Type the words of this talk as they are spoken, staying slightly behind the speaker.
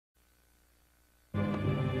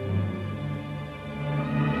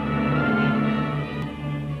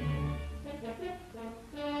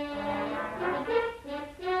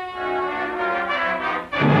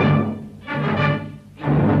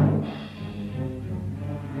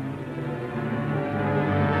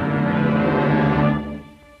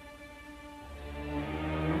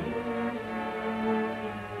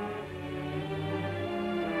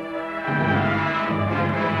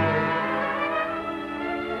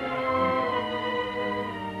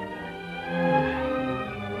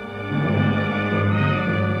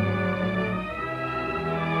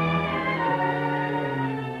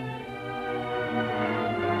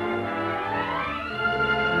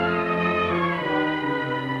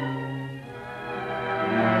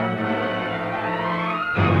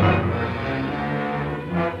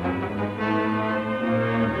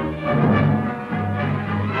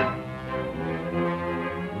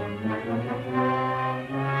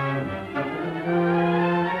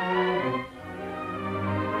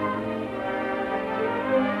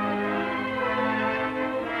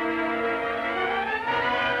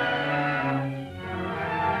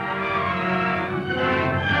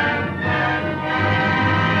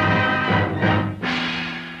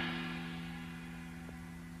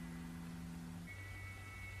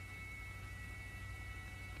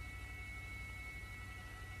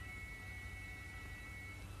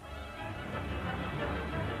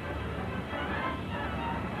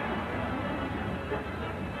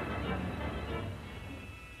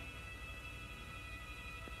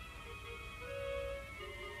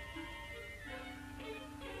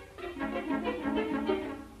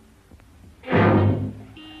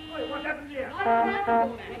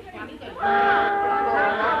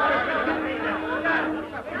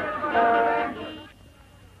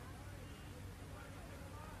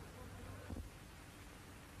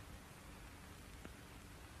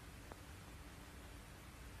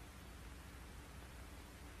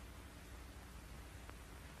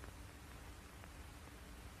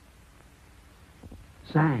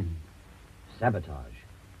Sign. Sabotage.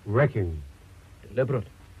 Wrecking. Deliberate.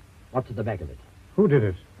 What's at the back of it? Who did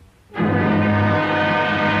it?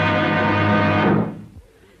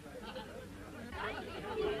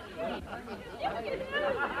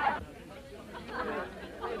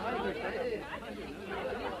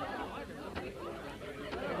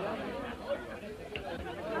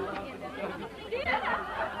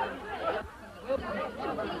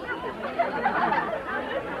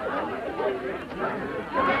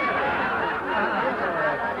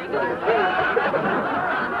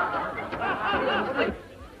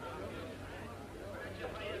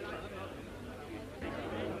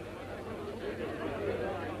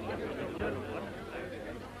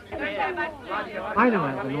 I know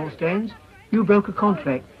how the law stands. You broke a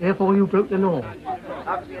contract, therefore you broke the law.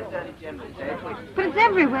 But it's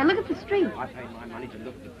everywhere. Look at the street. I pay my money to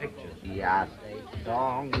look at the pictures. Yes, a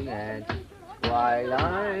song at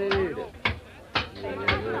twilight.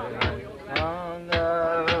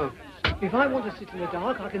 If I want to sit in the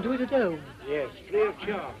dark, I can do it at home. Yes, free of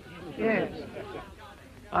charge. Yes.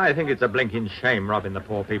 I think it's a blinking shame robbing the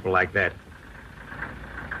poor people like that.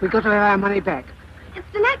 We've got to have our money back.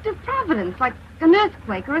 It's an act of providence, like an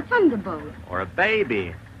earthquake or a thunderbolt. Or a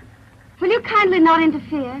baby. Will you kindly not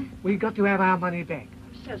interfere? We've got to have our money back.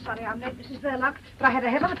 So sorry I'm late, Mrs. Verloc, but I had a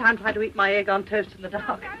hell of a time trying to eat my egg on toast in the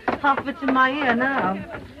dark. Half of it's in my ear now.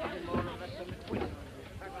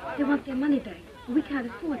 They want their money back. We can't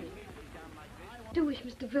afford it. I do wish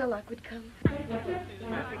Mr. Verloc would come.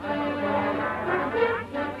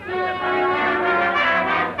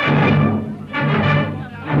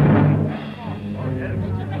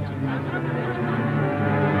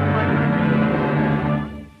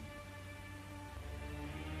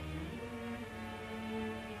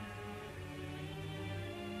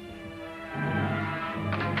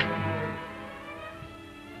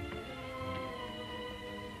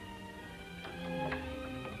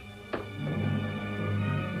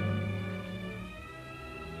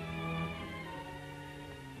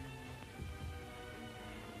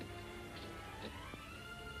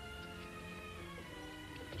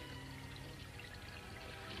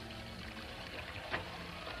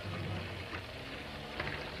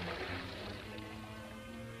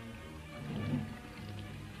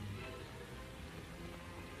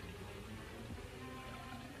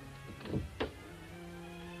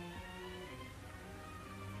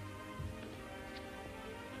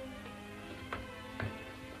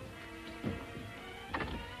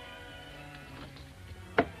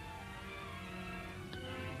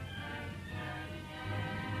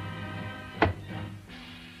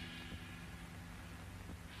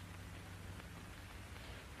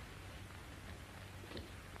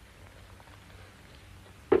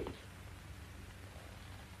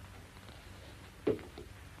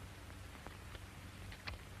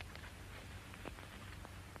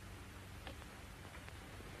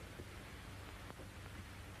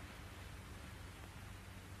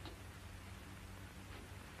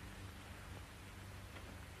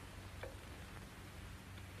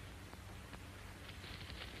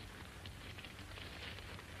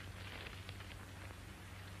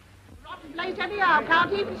 Place anyhow,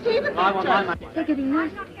 can't even see the pictures. They're getting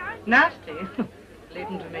nasty. Nasty? Leave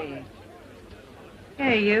them to me.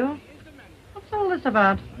 Hey, you. What's all this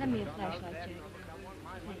about? Lend me a flashlight, Jack.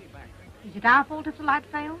 Is it our fault if the light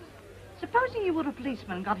fails? Supposing you were a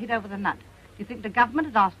policeman and got hit over the nut. Do you think the government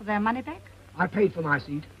had asked for their money back? I paid for my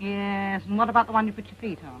seat. Yes, and what about the one you put your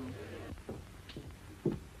feet on?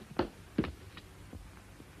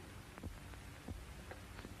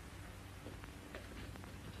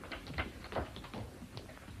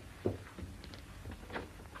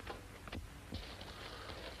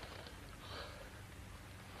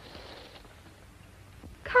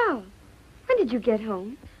 Carl, when did you get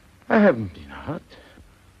home? I haven't been out.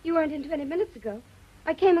 You weren't in 20 minutes ago.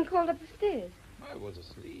 I came and called up the stairs. I was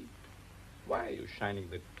asleep. Why are you shining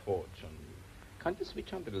the torch on me? Can't you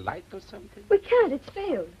switch on the light or something? We can't. It's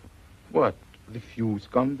failed. What? The fuse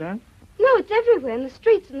gone down? No, it's everywhere, in the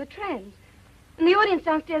streets and the trams. And the audience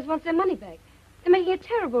downstairs wants their money back. They're making a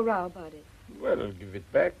terrible row about it. Well, I'll give it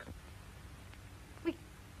back.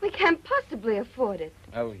 We can't possibly afford it.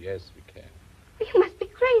 Oh, yes, we can. You must be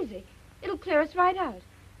crazy. It'll clear us right out.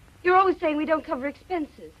 You're always saying we don't cover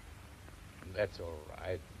expenses. That's all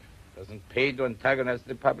right. Doesn't pay to antagonize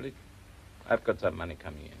the public. I've got some money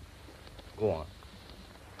coming in. Go on.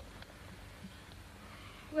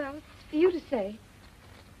 Well, it's for you to say.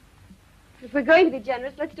 If we're going to be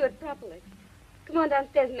generous, let's do it properly. Come on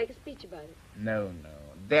downstairs and make a speech about it. No.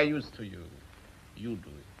 They're used to you. You do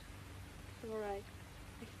it. All right.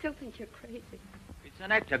 I still think you're crazy. It's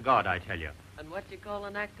an act of God, I tell you. And what do you call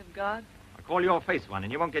an act of God? I call your face one,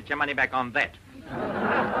 and you won't get your money back on that.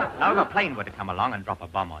 Now, if a plane were to come along and drop a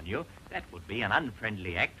bomb on you, that would be an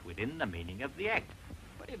unfriendly act within the meaning of the act.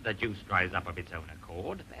 But if the juice dries up of its own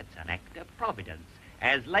accord, that's an act of providence,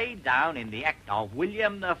 as laid down in the Act of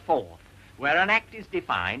William IV, where an act is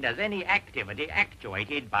defined as any activity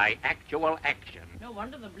actuated by actual action. No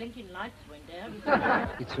wonder the blinking lights went out.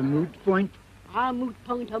 It's a moot point. I'll moot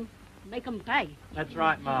point them. Make them pay. That's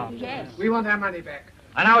right, Ma. Yes. We want our money back.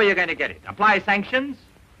 And how are you going to get it? Apply sanctions?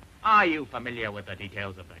 Are you familiar with the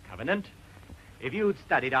details of the covenant? If you'd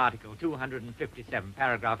studied Article 257,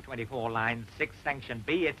 paragraph 24, line 6, sanction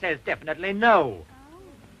B, it says definitely no.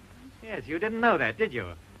 Yes, you didn't know that, did you?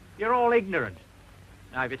 You're all ignorant.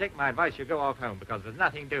 Now, if you take my advice, you go off home, because there's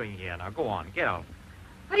nothing doing here. Now, go on, get off.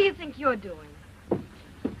 What do you think you're doing?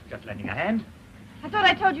 Just lending a hand. I thought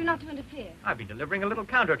I told you not to interfere. I've been delivering a little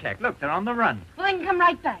counterattack. Look, they're on the run. Well, then come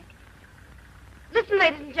right back. Listen,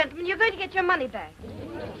 ladies and gentlemen, you're going to get your money back.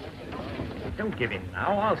 Don't give in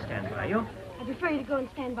now. I'll stand by you. I prefer you to go and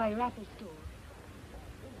stand by your apple store.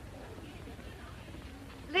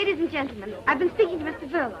 Ladies and gentlemen, I've been speaking to Mr.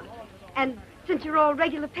 Verloc, and since you're all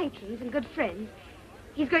regular patrons and good friends,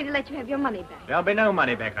 he's going to let you have your money back. There'll be no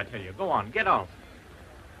money back, I tell you. Go on, get off.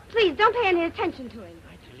 Please, don't pay any attention to him.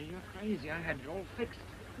 I tell you, you're crazy. I had it all fixed.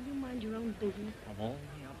 Will you mind your own business? Of all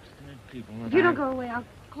the obstinate people... If you don't go away, I'll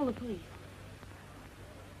call the police.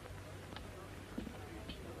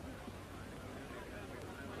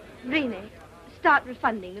 Rene, start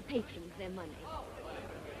refunding the patrons their money.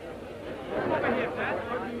 Come over here, Pat.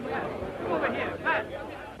 Come over here, Pat.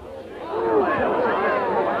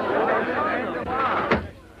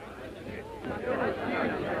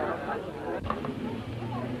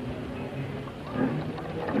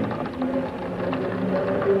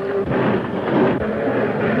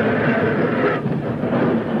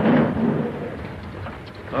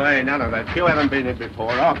 Oh, hey, none of that. You haven't been here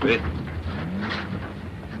before. Off it.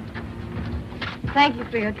 Thank you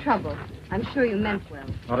for your trouble. I'm sure you meant well.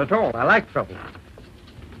 Not at all. I like trouble.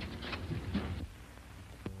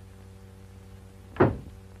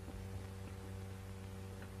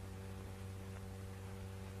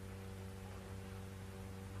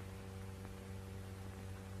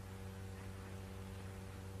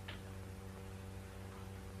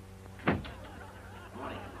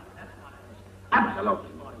 Absolutely.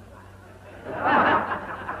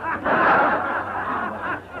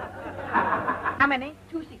 How many?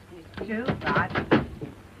 2.60. 2, right.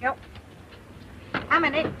 Yep. How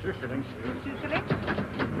many? 2 shillings. 2 shillings.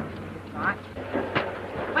 Right.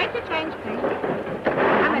 Wait to change, please.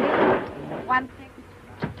 How many? 1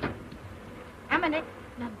 6. How many?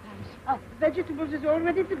 £9. Oh, vegetables is all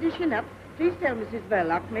ready for dishing up. Please tell Mrs.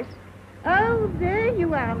 Verloc, miss. Oh, there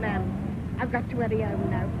you are, ma'am. I've got to hurry home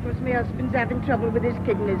now, because my husband's having trouble with his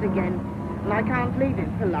kidneys again, and I can't leave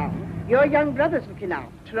him for long. Your young brother's looking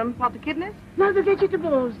after him. What, the kidneys? No, the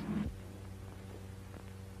vegetables.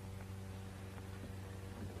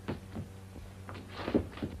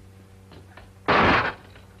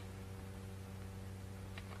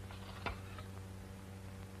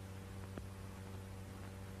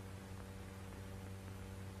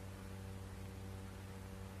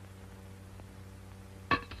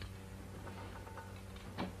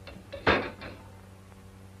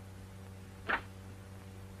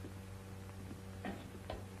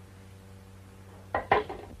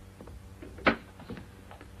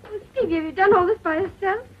 Stevie, have you done all this by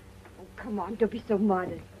yourself? Oh, come on, don't be so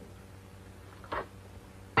modest.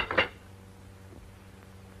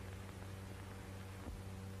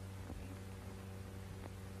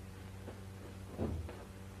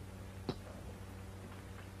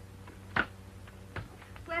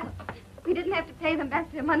 Well, we didn't have to pay them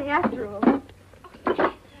back their money after all.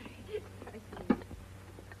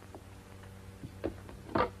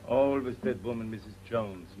 Always that woman, Mrs.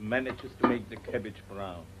 Jones, manages to make the cabbage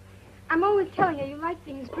brown. I'm always telling you, you like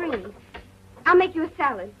things green. I'll make you a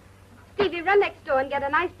salad. Stevie, run next door and get a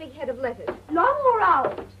nice big head of lettuce. Long or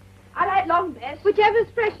round? I like long best. Whichever's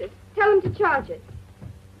freshest. Tell him to charge it.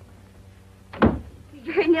 We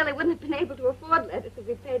very nearly wouldn't have been able to afford lettuce if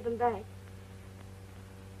we paid them back.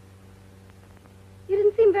 You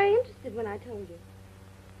didn't seem very interested when I told you.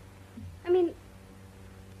 I mean,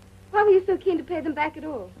 why were you so keen to pay them back at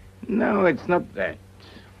all? No, it's not that.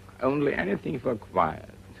 Only anything for quiet.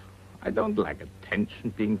 I don't like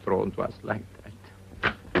attention being thrown to us like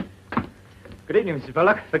that. Good evening, Mrs.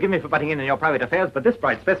 Verloc. Forgive me for butting in your private affairs, but this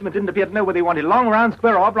bright specimen didn't appear to know whether he wanted long, round,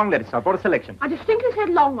 square, or oblong lettuce. So I brought a selection. I distinctly said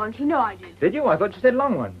long ones. You know I did. Did you? I thought you said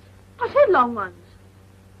long ones. I said long ones.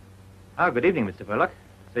 Oh, good evening, Mr. Verloc.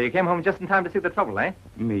 So you came home just in time to see the trouble, eh?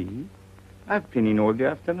 Me? I've been in all the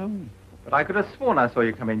afternoon. But I could have sworn I saw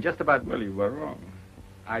you come in just about... Well, you were wrong.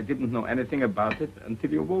 I didn't know anything about it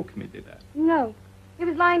until you woke me, did I? No. He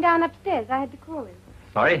was lying down upstairs. I had to call him.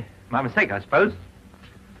 Sorry. My mistake, I suppose.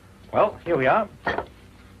 Well, here we are.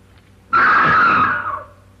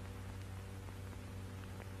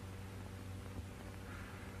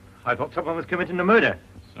 I thought someone was committing a murder.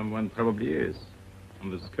 Someone probably is. On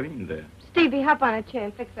the screen there. Stevie, hop on a chair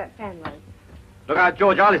and fix that fan light. Look out,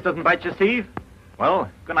 George Arliss doesn't bite you, Steve. Well,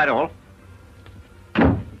 good night, all.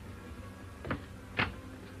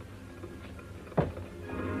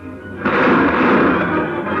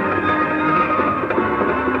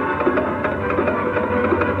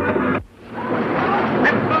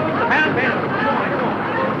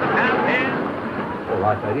 All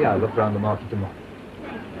right, lady. I'll look round the market tomorrow.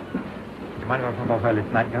 Do you mind if I pop off early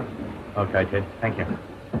tonight, Gus? Okay, Ted. Thank you.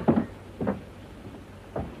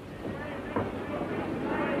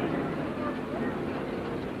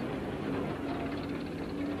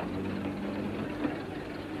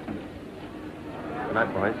 Good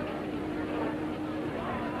night, boys.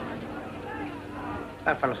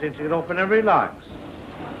 That fellow seems to get off whenever he likes.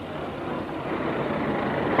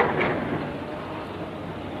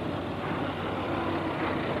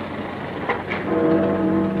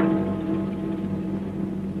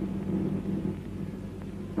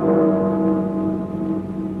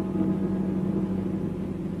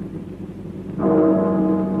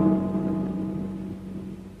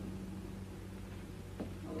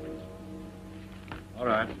 All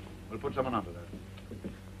right. We'll put someone onto that.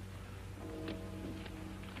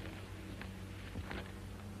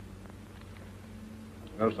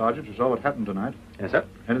 Well, Sergeant, you saw what happened tonight. Yes, sir.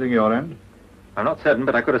 Anything your end? I'm not certain,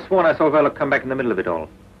 but I could have sworn I saw Verloc come back in the middle of it all.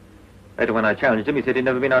 Later, when I challenged him, he said he'd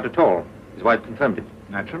never been out at all. His wife confirmed it.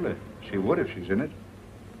 Naturally. She would if she's in it.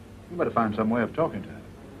 You better find some way of talking to her.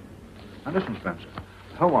 And listen, Spencer.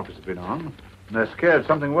 The Home Office has been on, and they're scared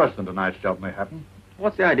something worse than tonight's job may happen.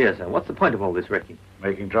 What's the idea, sir? What's the point of all this wrecking?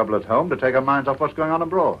 Making trouble at home to take our minds off what's going on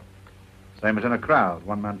abroad. Same as in a crowd.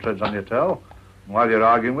 One man treads on your toe, and while you're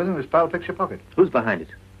arguing with him, his pal picks your pocket. Who's behind it?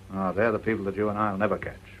 Ah, they're the people that you and I'll never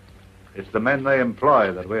catch. It's the men they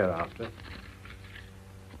employ that we're after.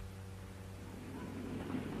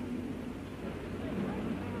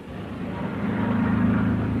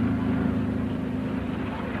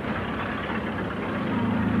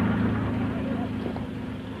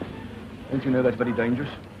 Don't you know that's very dangerous?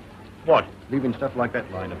 What? Leaving stuff like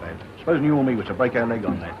that lying about. Supposing you or me was to break our leg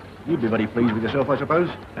on that. You'd be very pleased with yourself, I suppose.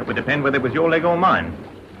 That would depend whether it was your leg or mine.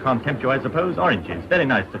 Can't tempt you, I suppose. Oranges. Very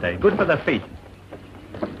nice today. Good for the feet.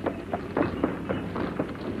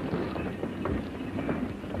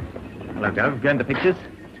 Hello, Gov. Going to pictures?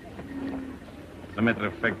 As a matter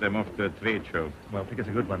of fact, I'm off to a trade show. Well, pick us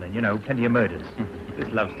a good one then. You know, plenty of murders. This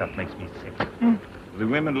love stuff makes me sick. The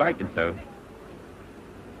women like it, though.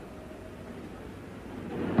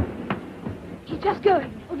 He's just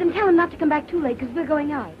going. Well, then tell him not to come back too late, because we're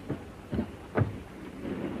going out.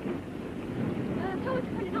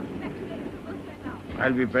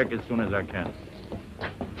 I'll be back as soon as I can.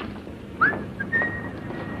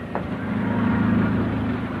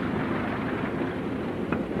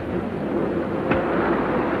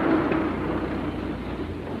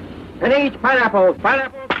 Spinach, pineapples,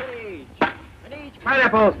 pineapples, spinach. Spinach,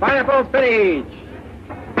 pineapples, pineapples, spinach.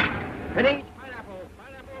 Spinach, pineapples,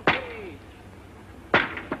 pineapples, spinach.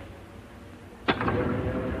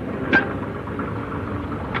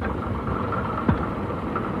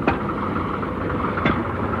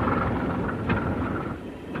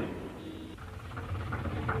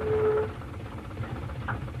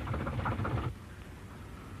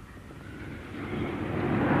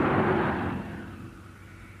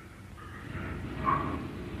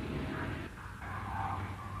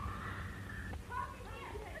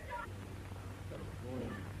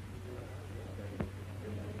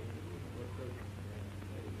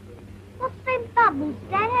 What's them bubbles,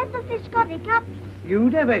 Dad? How does this got it up?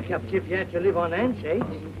 You'd have a cup if you had to live on handshakes.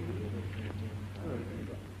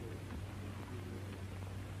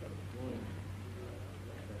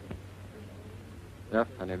 They're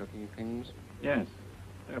funny-looking things. Yes,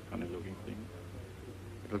 they're funny-looking things.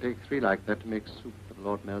 It'll take 3 like that to make soup for the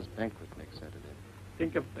Lord Mayor's banquet next Saturday.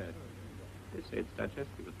 Think of that. They say it's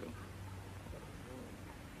digestible, though.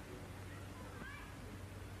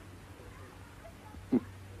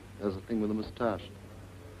 There's a thing with a moustache.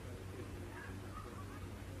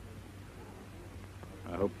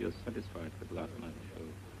 I hope you're satisfied with last night's show.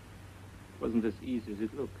 It wasn't as easy as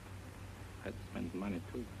it looked. I had to spend money,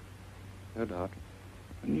 too. No doubt.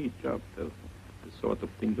 A neat job, though. The sort of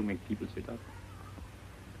thing to make people sit up.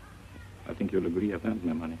 I think you'll agree I've earned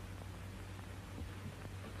my money.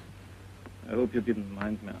 I hope you didn't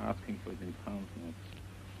mind me asking for it in pound notes.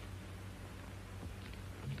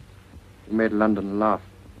 You made London laugh.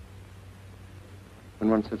 When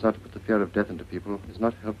one sets out to put the fear of death into people, it's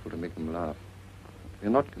not helpful to make them laugh. We're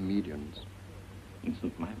not comedians. It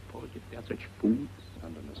isn't my fault if they're such fools.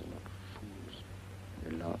 Londoners are not fools.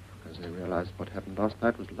 They laugh because they realize what happened last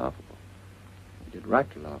night was laughable. We did right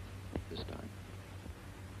to laugh this time.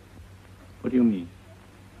 What do you mean?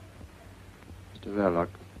 Mr. Verloc,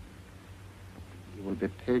 you will be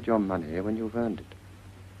paid your money when you've earned it.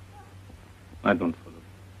 I don't follow.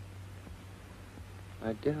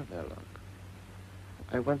 My dear Verloc,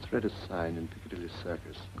 I once read a sign in Piccadilly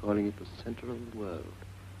Circus calling it the center of the world.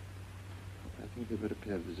 I think you'd better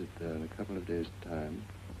pay a visit there in a couple of days' time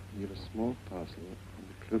and leave a small parcel in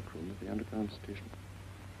the cloakroom of the underground station.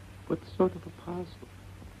 What sort of a parcel?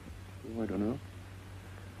 Oh, I don't know.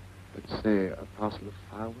 Let's say a parcel of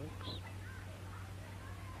fireworks.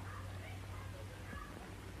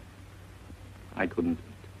 I couldn't do it.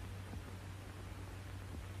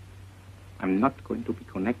 I'm not going to be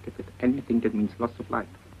connected with anything that means loss of life.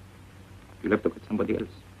 You'll have to get somebody else.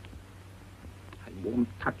 I won't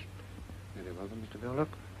touch it. Very well, then, Mr. Verloc.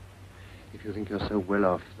 If you think you're so well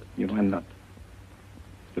off that... You know I'm not.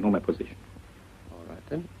 You know my position. All right,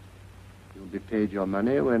 then. You'll be paid your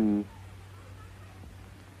money when...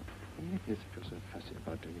 If you're so fussy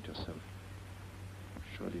about doing it yourself,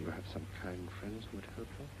 surely you have some kind friends who would help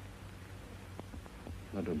you.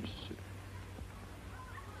 Now, don't be silly.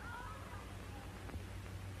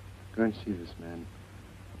 Go and see this man.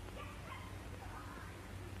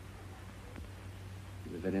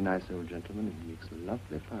 He's a very nice old gentleman and he makes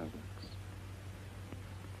lovely fireworks.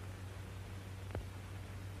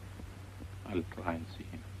 I'll try and see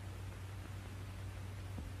him.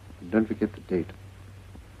 And don't forget the date.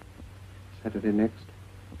 Saturday next.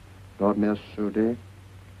 Lord Mayor's show day.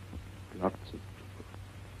 Lots of people.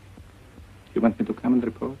 You want me to come and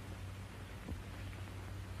report?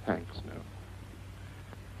 Thanks, no.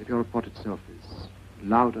 If your report itself is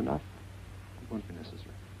loud enough, it won't be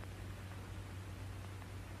necessary.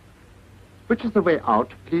 Which is the way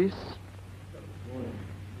out, please?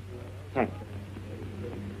 Thank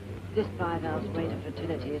you. This 5 hours rate of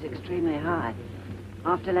fertility is extremely high.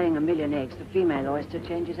 After laying 1 million eggs, the female oyster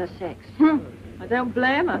changes her sex. I don't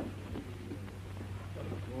blame her.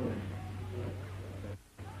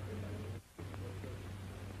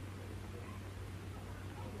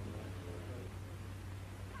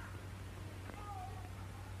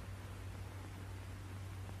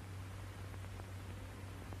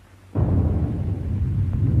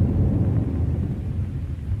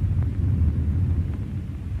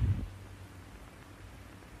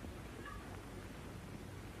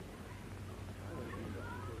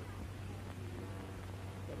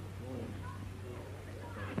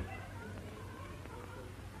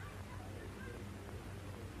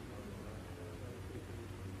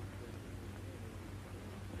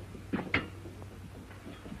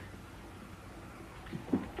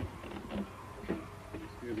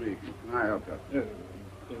 Can I help you?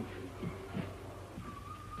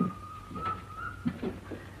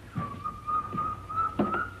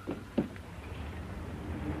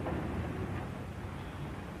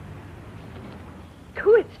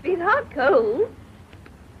 Oh, it's sweetheart cold.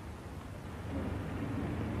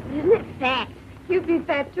 Isn't it fat? You'd be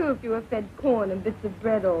fat, too, if you were fed corn and bits of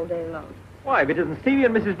bread all day long. Why, but isn't Stevie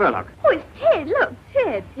and Mrs. Verloc? Oh, it's Ted. Look,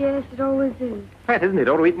 Ted. Yes, it always is. Fat, isn't it?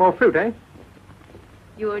 Ought to eat more fruit, eh?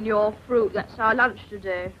 You and your fruit, that's our lunch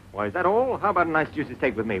today. Why, is that all? How about a nice juicy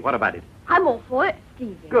steak with me? What about it? I'm all for it.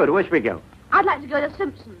 Stevie. Good. Where should we go? I'd like to go to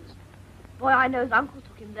Simpson's. Boy, I know his uncle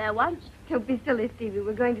took him there once. Don't be silly, Stevie.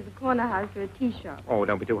 We're going to the corner house for a tea shop. Oh,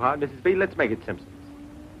 don't be too hard, Mrs. B. Let's make it Simpson's.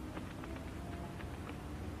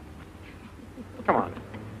 Come on.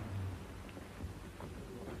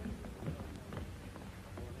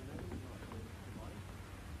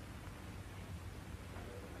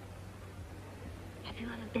 Have you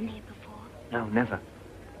ever been here before? No, never.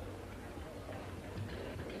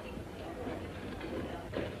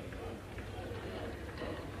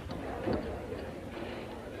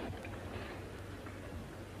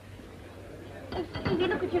 Oh, Stevie,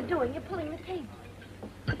 look what you're doing. You're pulling the table.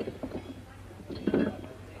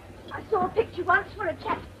 I saw a picture once where a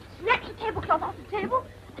chap snatched the tablecloth off the table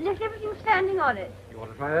and left everything standing on it. You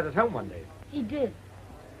want to try that at home one day? He did.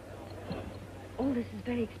 All this is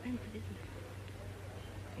very expensive, isn't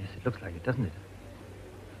it? Yes, it looks like it, doesn't it?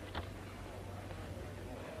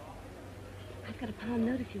 I've got a pound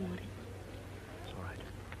note if you want it. It's all right.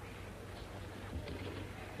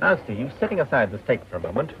 Now, Steve, setting aside the steak for a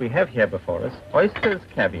moment, we have here before us oysters,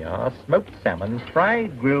 caviar, smoked salmon,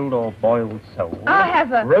 fried, grilled, or boiled sole. I'll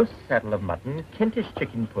have a... roast saddle of mutton, Kentish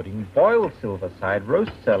chicken pudding, boiled silver side,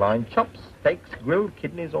 roast sirloin, chopped steaks, grilled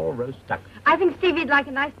kidneys, or roast duck. I think Stevie'd like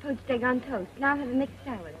a nice poached egg on toast. Now I'll have a mixed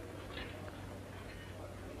salad.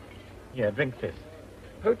 Here, drink this.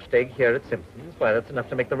 Poached egg here at Simpson's. Why, that's enough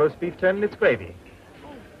to make the roast beef turn in its gravy.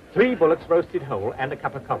 3 bullocks roasted whole and a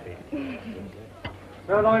cup of coffee.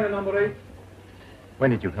 Sirloin, number 8.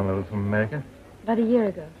 When did you come over from America? About a year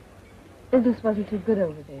ago. Business wasn't too good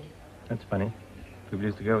over there. That's funny. People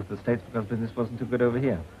used to go to the States because business wasn't too good over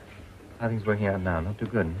here. How are things working out now? Not too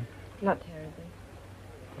good, huh? Not terribly.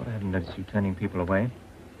 Well, I haven't noticed you turning people away.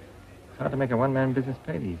 It's hard to make a one-man business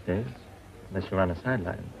pay these days, unless you run a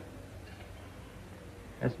sideline.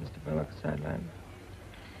 Has Mr. Verloc a sideline?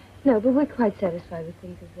 No, but we're quite satisfied with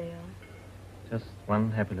things as they are. Just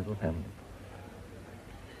one happy little family.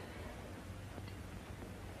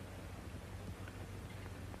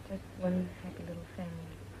 Just one happy little family.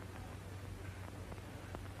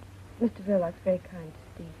 Mr. Verloc's very kind to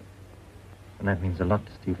Stevie. And that means a lot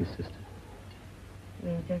to Stevie's sister. It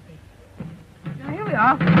means everything. Now, here we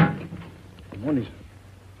are. Good morning, sir.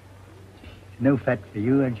 No fat for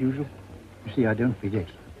you, as usual. You see, I don't forget.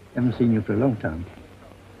 Haven't seen you for a long time.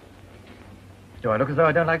 Do I look as though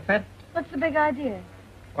I don't like fat? What's the big idea?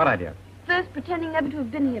 What idea? First, pretending never to have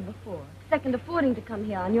been here before. Second, affording to come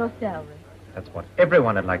here on your salary. That's what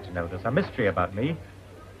everyone would like to know. There's a mystery about me.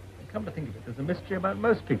 And come to think of it, there's a mystery about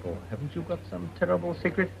most people. Haven't you got some terrible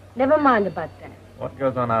secret? Never mind about that. What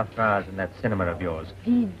goes on after hours in that cinema of yours?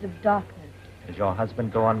 Deeds of darkness. Does your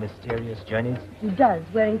husband go on mysterious journeys? He does,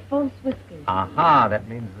 wearing false whiskers. Aha, that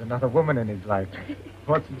means there's another woman in his life.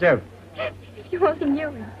 What's the joke? If you only knew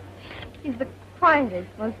him. He's the quietest,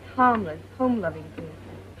 most harmless, home-loving person.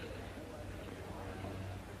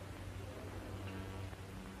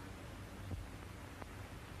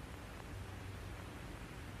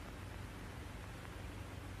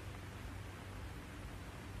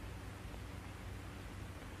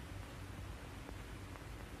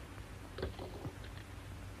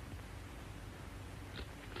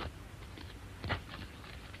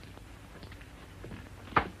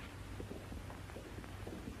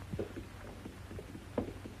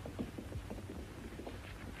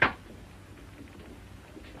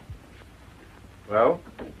 Well,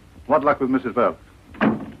 what luck with Mrs. Verloc?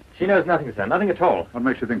 She knows nothing, sir. Nothing at all. What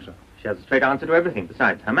makes you think so? She has a straight answer to everything.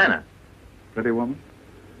 Besides, her manner. Pretty woman?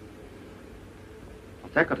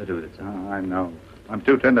 What's that got to do with it, sir? Oh, I know. I'm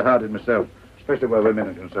too tender-hearted myself, especially where women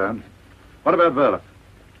are concerned. What about Verloc?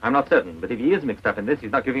 I'm not certain, but if he is mixed up in this,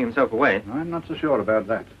 he's not giving himself away. I'm not so sure about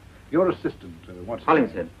that. Your assistant, what's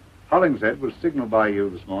Hollingshead. Hollingshead was signaled by you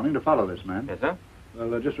this morning to follow this man. Yes, sir?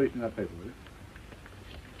 Well, just reach me that paper, will you?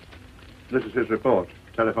 This is his report.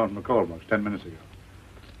 Telephone from a call box 10 minutes ago.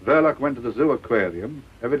 Verloc went to the zoo aquarium,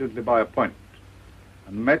 evidently by appointment,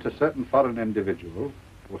 and met a certain foreign individual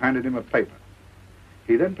who handed him a paper.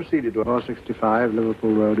 He then proceeded to 465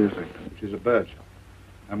 Liverpool Road, Islington, which is a bird shop.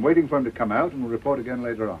 I'm waiting for him to come out and we'll report again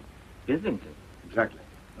later on. Islington? Exactly.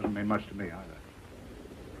 Doesn't mean much to me either.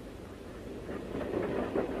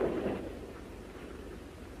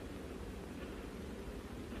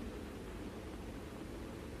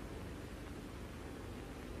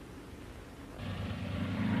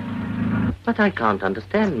 But I can't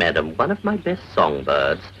understand, madam. One of my best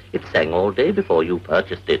songbirds. It sang all day before you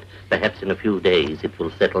purchased it. Perhaps in a few days it will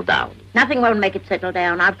settle down. Nothing won't make it settle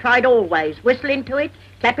down. I've tried always. Whistling to it,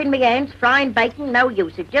 clapping my hands, frying bacon, no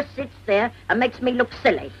use. It just sits there and makes me look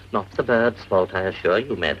silly. Not the bird's fault, I assure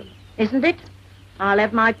you, madam. Isn't it? I'll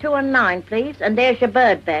have my 2 and 9, please, and there's your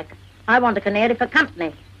bird back. I want a canary for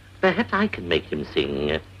company. Perhaps I can make him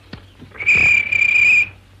sing.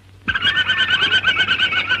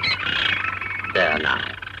 There now.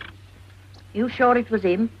 You sure it was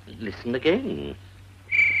him? Listen again.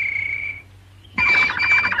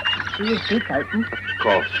 See his beak open? Of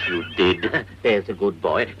course you did. There's a good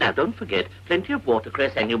boy. Now, don't forget, plenty of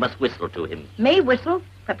watercress, and you must whistle to him. Me whistle?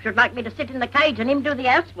 Perhaps you'd like me to sit in the cage and him do the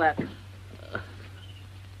housework.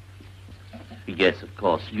 Yes, of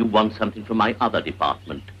course. You want something from my other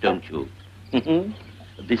department, don't you?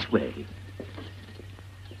 This way.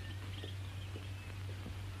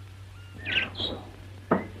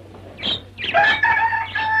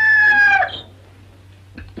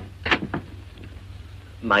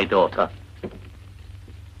 My daughter.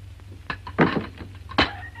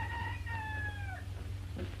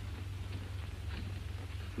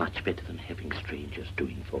 Much better than having strangers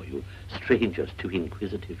doing for you. Strangers too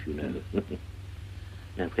inquisitive, you know.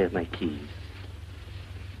 Now, where are my keys?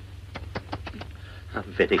 How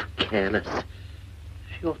very careless.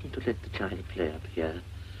 She oughtn't to let the child play up here.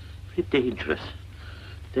 Very dangerous.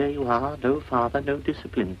 There you are, no father, no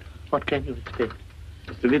discipline. What can you expect?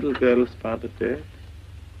 Is the little girl's father dead?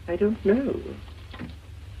 I don't know.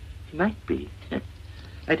 He might be.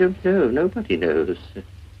 I don't know. Nobody knows.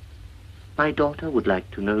 My daughter would like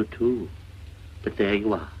to know, too. But there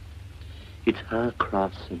you are. It's her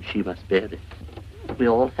cross, and she must bear it. We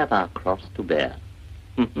all have our cross to bear.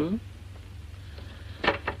 Mm-hmm.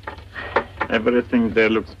 Everything there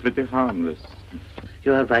looks pretty harmless.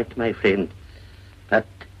 You are right, my friend. But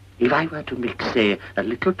if I were to mix, say, a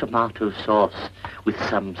little tomato sauce with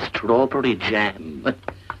some strawberry jam,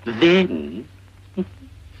 then...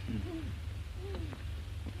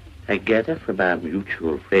 I gather from our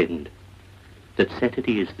mutual friend that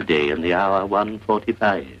Saturday is the day and the hour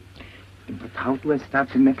 1:45. But how do I start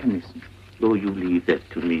the mechanism? Oh, you leave that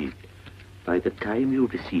to me. By the time you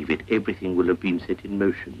receive it, everything will have been set in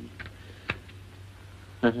motion.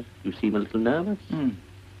 You seem a little nervous.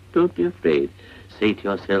 Don't be afraid. Say to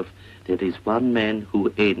yourself, there is one man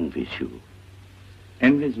who envies you.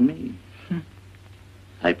 Envies me?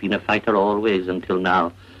 I've been a fighter always until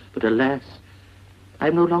now, but alas,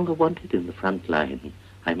 I'm no longer wanted in the front line.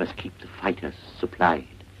 I must keep the fighters supplied.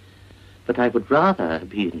 But I would rather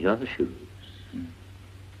be in your shoes.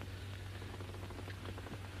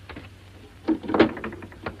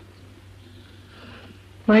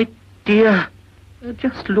 My dear,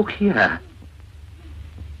 just look here.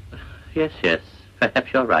 Yes,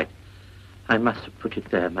 perhaps you're right. I must have put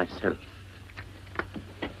it there myself.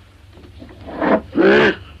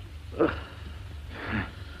 There.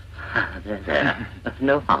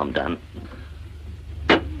 No harm done.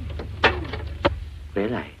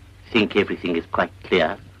 Well, I think everything is quite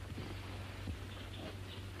clear.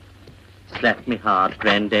 Slap me hard.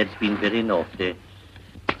 Granddad's been very naughty.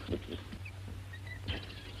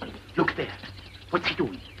 Look there. What's he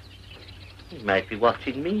doing? He might be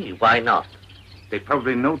watching me. Why not? They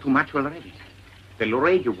probably know too much already. They'll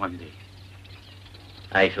raid you one day.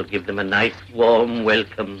 I shall give them a nice, warm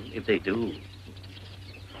welcome if they do.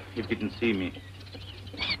 You didn't see me.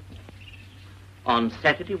 On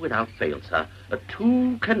Saturday without fail, sir.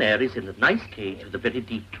 2 canaries in a nice cage with a very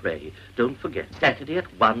deep tray. Don't forget, Saturday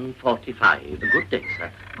at 1:45. Good day,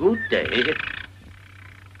 sir. Good day.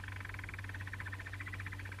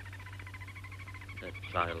 That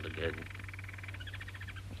child again.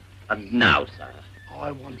 And now, sir.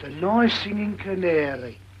 I want a nice singing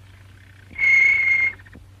canary.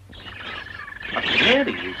 A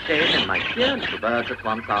canary, you say, and my dear little birds at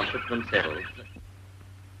once answered themselves.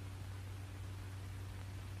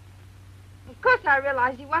 Of course I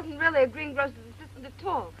realized he wasn't really a greengrocer's assistant at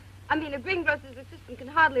all. I mean, a greengrocer's assistant can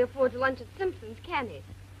hardly afford to lunch at Simpson's, can he?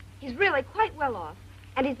 He's really quite well off,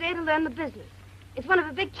 and he's there to learn the business. It's one of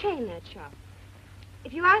a big chain, that shop.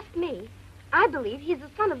 If you ask me, I believe he's the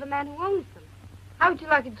son of the man who owns them. How would you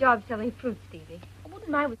like a job selling fruit, Stevie? I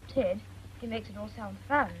wouldn't mind with Ted. He makes it all sound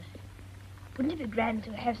fun. Wouldn't it be grand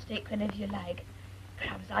to have steak whenever you like?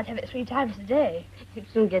 Crumbs, I'd have it 3 times a day.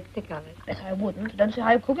 You'd soon get sick of it. Bet I wouldn't. I don't see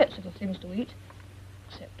how you could get sick of things to eat.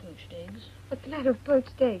 Except poached eggs. What's the matter with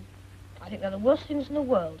poached eggs? I think they're the worst things in the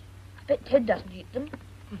world. I bet Ted doesn't eat them.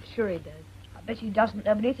 I'm sure he does. I bet he doesn't.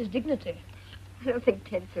 They're beneath his dignity. I don't think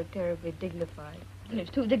Ted's so terribly dignified. Well, he's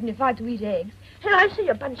too dignified to eat eggs. And I see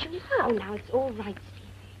you bunch him up. Oh, now, it's all right, Stevie.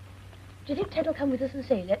 Do you think Ted will come with us and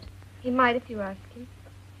sail it? He might if you ask him.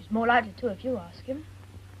 He's more likely to if you ask him.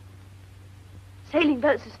 Sailing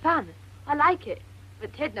boats is fun. I like it.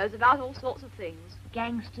 But Ted knows about all sorts of things.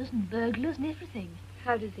 Gangsters and burglars and everything.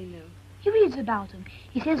 How does he know? He reads about them.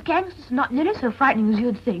 He says gangsters are not nearly so frightening as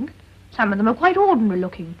you'd think. Some of them are quite ordinary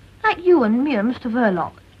looking. Like you and me and Mr.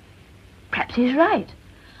 Verloc. Perhaps he's right.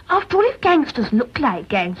 After all, if gangsters looked like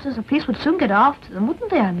gangsters, the police would soon get after them, wouldn't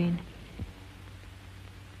they, I mean?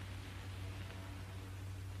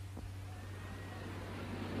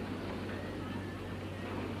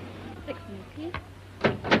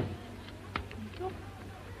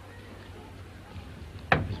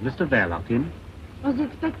 Is Mr. Verloc in? Was he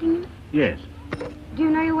expecting you? Yes. Do you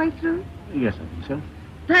know your way through? Yes, I think so.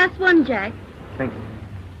 Pass 1, Jack. Thank you.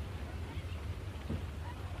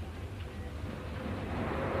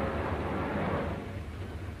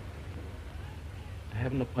 I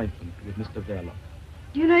have an appointment with Mr. Verloc.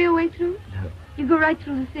 Do you know your way through? No. You go right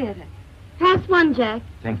through the theater. Pass 1, Jack.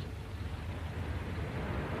 Thank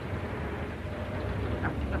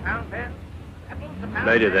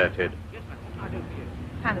Lady there, Ted.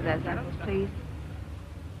 Hand of those apples, please.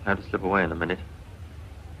 I have to slip away in a minute.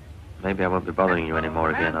 Maybe I won't be bothering you anymore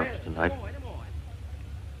again after tonight.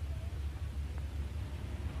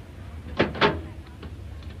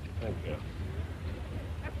 Thank you.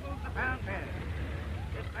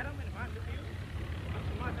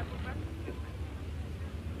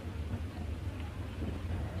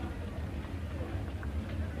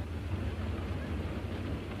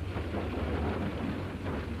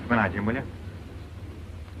 Good night, Jim, will you?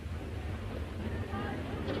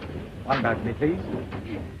 One balcony, please.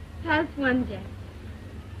 House 1, Jack.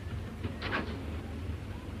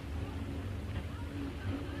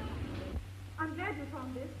 I'm glad you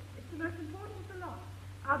found this. It's the most important of the lot.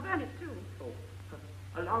 I'll burn it, too.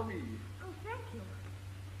 Oh, allow me. Oh, thank you.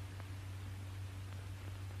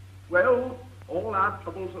 Well, all our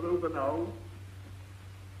troubles are over now.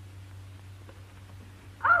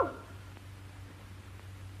 Oh!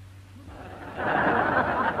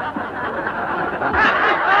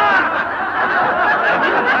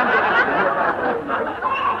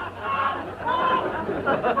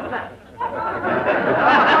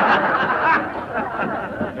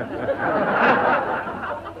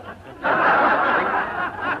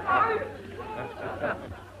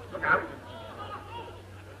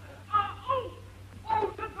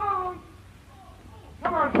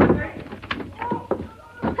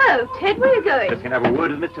 Ted, where are you going? Just going to have a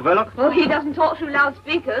word with Mr. Verloc. Well, he doesn't talk through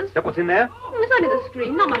loudspeakers. Is that what's in there? Well, it's only the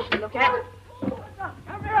screen, not much to look at.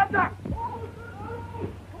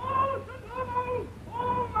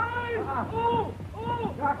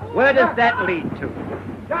 Where does that lead to?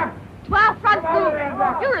 To our front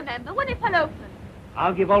door. You remember when it fell open.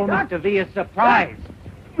 I'll give old Mr. V a surprise.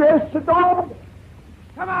 Yes, dog.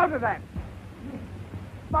 Come out of that.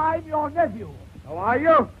 I'm your nephew. How are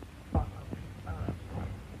you?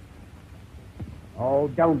 Oh,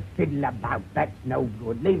 don't fiddle about. That's no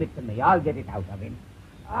good. Leave it to me. I'll get it out of him.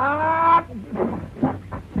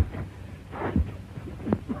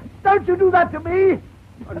 Don't you do that to me?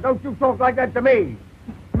 And don't you talk like that to me.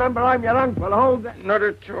 Remember, I'm your uncle. Hold that. Not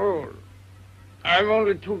at all. I'm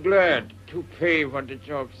only too glad to pay what the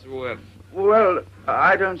job's worth. Well,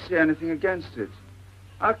 I don't see anything against it.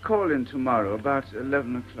 I'll call in tomorrow about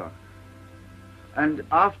 11 o'clock. And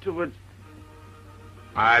afterward...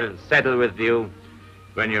 I'll settle with you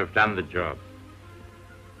when you've done the job.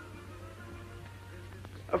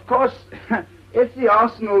 Of course, if the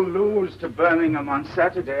Arsenal lose to Birmingham on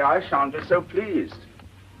Saturday, I shan't be so pleased.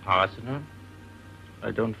 Arsenal?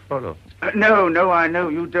 I don't follow. No, I know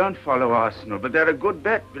you don't follow Arsenal, but they're a good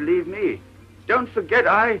bet, believe me. Don't forget,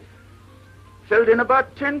 I filled in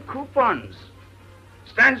about 10 coupons.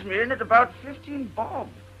 Stands me in at about 15 bob.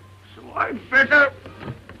 So I'd better...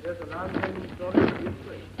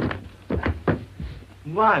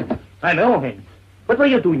 Why, I know him. What were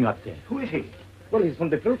you doing up there? Who is he? Well, he's from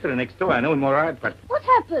the filter next door. I know him all right, but... What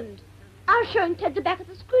happened? I was showing Ted the back of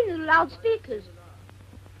the screen with the loudspeakers.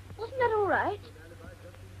 Wasn't that all right?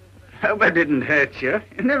 Hope I didn't hurt you.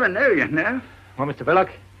 You never know, you know. Well, Mr. Verloc,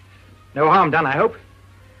 no harm done, I hope.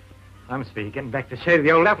 I'm speaking back to shade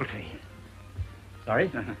the old apple tree.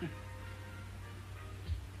 Sorry.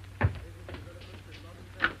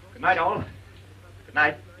 Good night, all. Good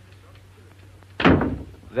night.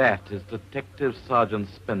 That is Detective Sergeant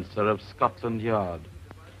Spencer of Scotland Yard.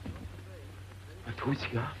 But who's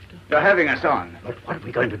he after? You're having us on. But what are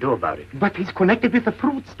we going to do about it? But he's connected with the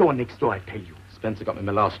fruit store next door, I tell you. Spencer got me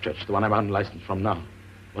my last stretch, the one I'm unlicensed from now.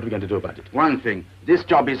 What are we going to do about it? One thing. This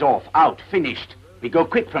job is off. Out. Finished. We go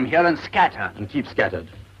quick from here and scatter. And keep scattered.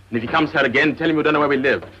 And if he comes here again, tell him we don't know where we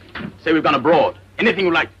live. Say we've gone abroad. Anything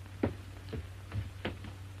you like.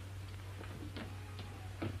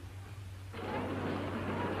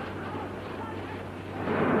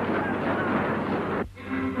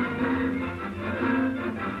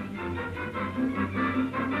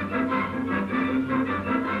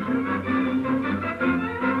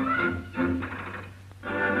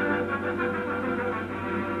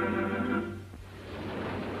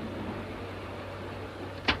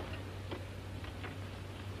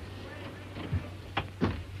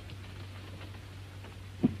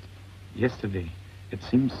 Yesterday, at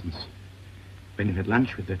Simpson's, when you had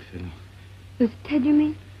lunch with that fellow. Was it Ted, you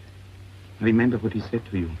mean? Remember what he said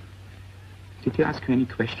to you. Did he ask you any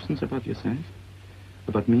questions about yourself?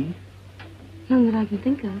 About me? None that I can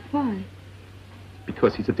think of. Why?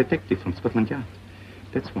 Because he's a detective from Scotland Yard.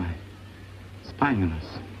 That's why. Spying on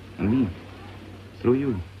us. On me. Through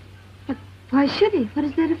you. But why should he? What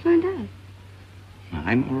is there to find out?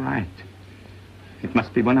 I'm all right. It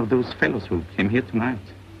must be one of those fellows who came here tonight.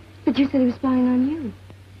 But you said he was spying on you.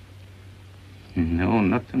 No,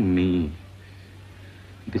 not to me.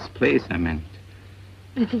 This place, I meant.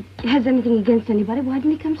 If he has anything against anybody, why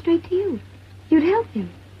didn't he come straight to you? You'd help him.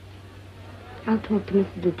 I'll talk to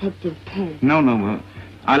Mr. Detective Ted. No,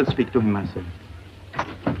 I'll speak to him myself.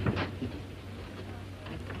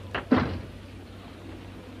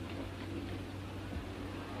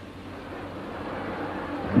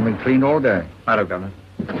 I've been clean all day. Hello, Governor.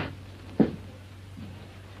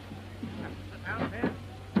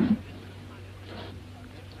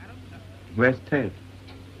 Where's Ted?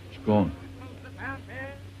 It's gone.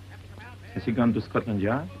 Has he gone to Scotland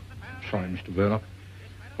Yard? Sorry, Mr. Verloc.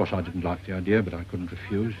 Of course, I didn't like the idea, but I couldn't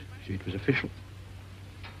refuse. See, it was official.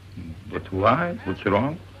 But why? What's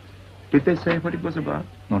wrong? Did they say what it was about?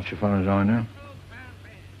 Not so far as I know.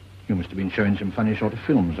 You must have been showing some funny sort of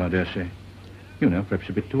films, I dare say. You know, perhaps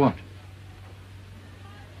a bit too hot.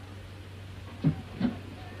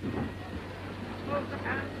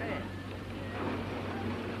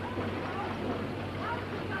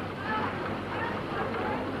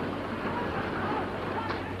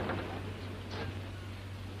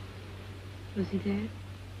 Was he there?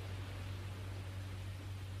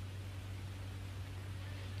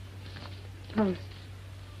 Post.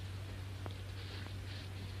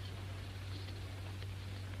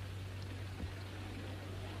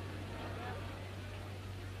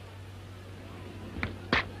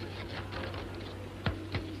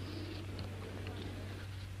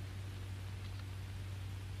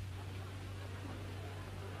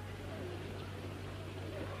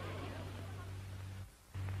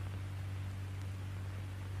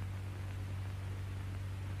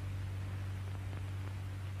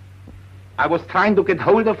 I was trying to get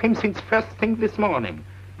hold of him since first thing this morning.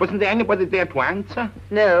 Wasn't there anybody there to answer?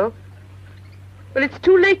 No. Well, it's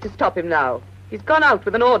too late to stop him now. He's gone out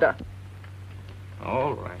with an order.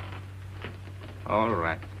 All right. All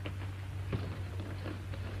right.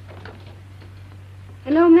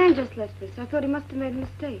 An old man just left this. I thought he must have made a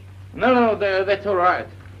mistake. No, that's all right.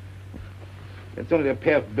 It's only a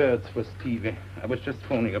pair of birds for Stevie. I was just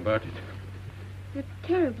phoning about it. You're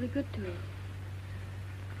terribly good to him.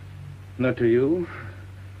 Not to you?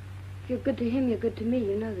 If you're good to him, you're good to me.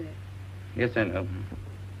 You know that. Yes, I know.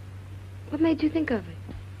 What made you think of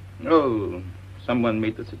it? Oh, someone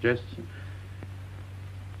made the suggestion.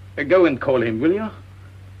 Go and call him, will you?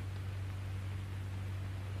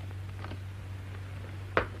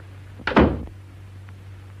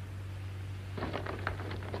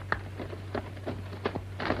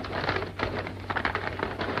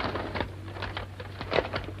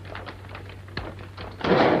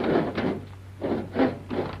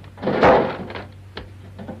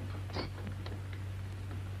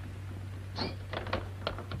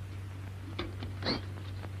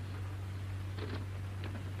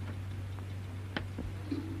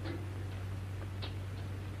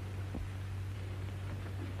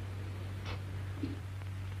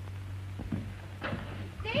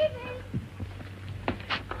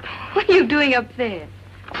 What are you doing up there?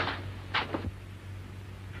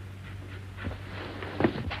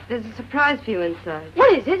 There's a surprise for you inside.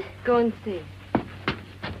 What is it? Go and see.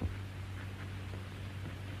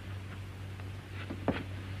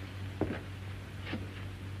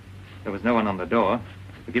 There was no one on the door.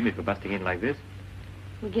 Forgive me for busting in like this.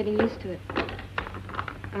 We're getting used to it.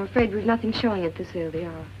 I'm afraid we've nothing showing at this early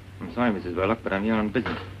hour. I'm sorry, Mrs. Verloc, but I'm here on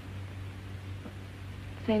business.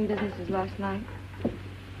 Same business as last night.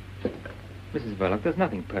 Mrs. Verloc, there's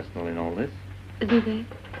nothing personal in all this. Isn't there?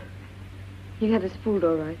 You had us fooled,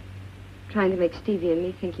 all right. Trying to make Stevie and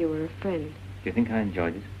me think you were a friend. Do you think I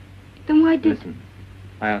enjoyed it? Then why did... Listen,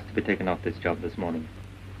 I asked to be taken off this job this morning.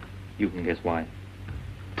 You can guess why.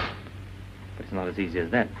 But it's not as easy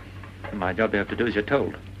as that. My job you have to do as you're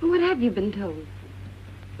told. Well, what have you been told?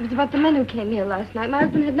 It was about the men who came here last night. My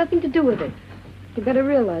husband had nothing to do with it. You better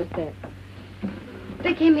realize that.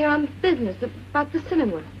 They came here on business about the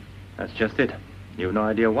cinema. That's just it. You've no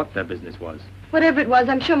idea what their business was. Whatever it was,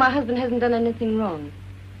 I'm sure my husband hasn't done anything wrong.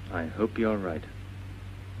 I hope you're right.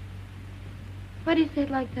 Why do you say it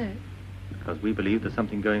like that? Because we believe there's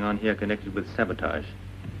something going on here connected with sabotage.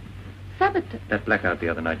 Sabotage? That blackout the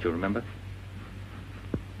other night, you remember?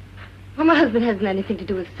 Well, my husband hasn't anything to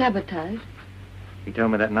do with sabotage. He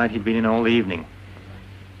told me that night he'd been in all the evening.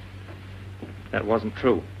 That wasn't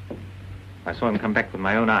true. I saw him come back with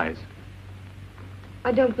my own eyes.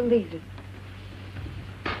 I don't believe it.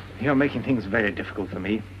 You're making things very difficult for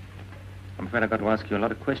me. I'm afraid I've got to ask you a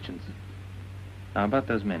lot of questions. Now, about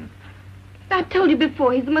those men. I told you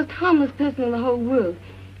before, he's the most harmless person in the whole world.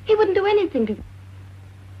 He wouldn't do anything to... Did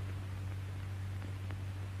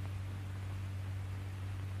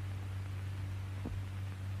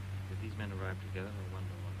these men arrived together or one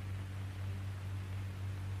by one?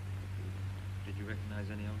 Did you recognize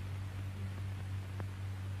any of them?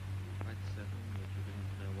 Quite certain that you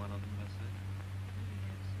didn't know one of them by sight?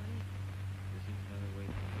 Yes, you seem to know their way.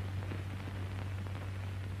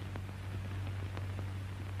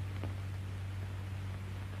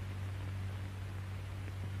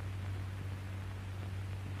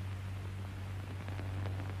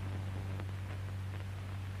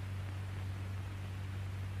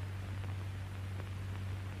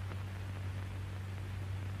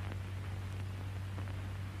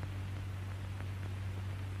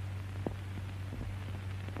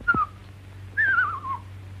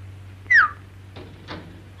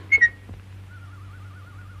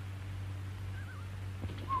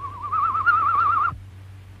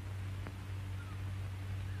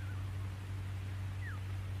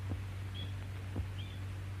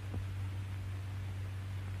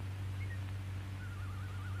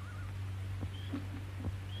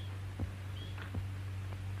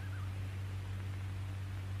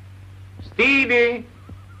 Stevie!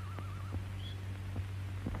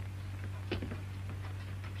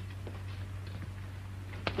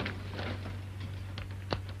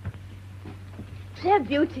 They're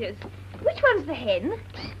beauties. Which one's the hen?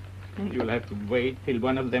 You'll have to wait till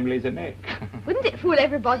one of them lays an egg. Wouldn't it fool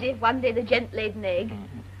everybody if one day the gent laid an egg?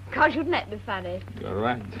 Gosh, wouldn't that be funny? You're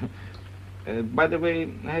right. By the way,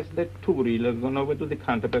 has that two-reeler gone over to the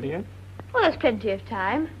Canterbury yet? Well, there's plenty of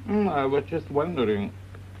time. I was just wondering.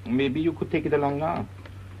 Maybe you could take it along now.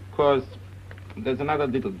 'Cause there's another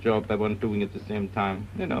little job I want doing at the same time.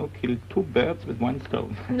 You know, kill two birds with one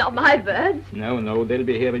stone. Not my birds. No, they'll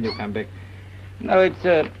be here when you come back. No, it's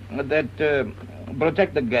that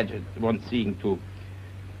projector gadget wants seeing to.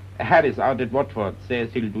 Harris out at Watford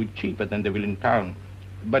says he'll do it cheaper than they will in town.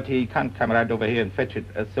 But he can't come right over here and fetch it.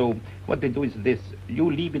 So what they do is this. You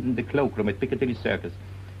leave it in the cloakroom at Piccadilly Circus.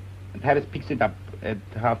 And Harris picks it up at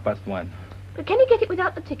 1:30. But can you get it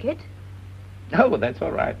without the ticket? Oh, that's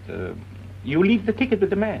all right. You leave the ticket with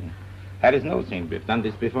the man. Harris knows him. We've done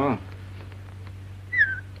this before.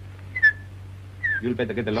 You'll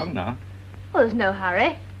better get along now. Well, there's no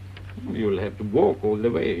hurry. You'll have to walk all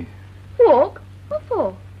the way. Walk? What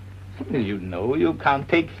for? You know, you can't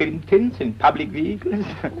take film tints in public vehicles.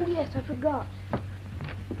 Oh, yes, I forgot.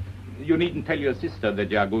 You needn't tell your sister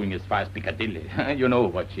that you are going as far as Piccadilly. You know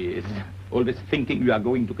what she is. Always thinking you are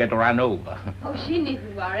going to get run over. Oh, she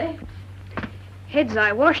needn't worry. Heads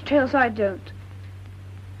I wash, tails I don't.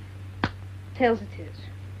 Tails it is.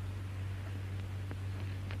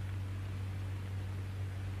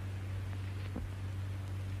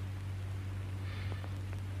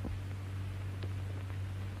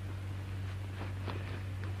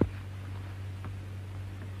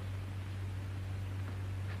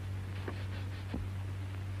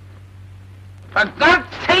 For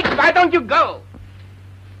God's sake, why don't you go?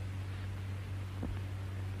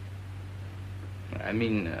 I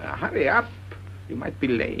mean, hurry up. You might be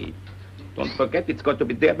late. Don't forget it's got to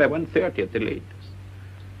be there by 1:30 at the latest.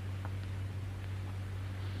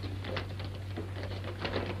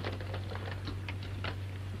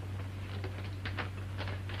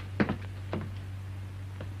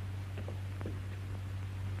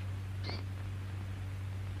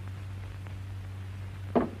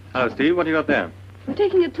 Hello, Steve. What do you got there? I'm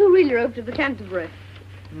taking a two-reeler over to the Canterbury.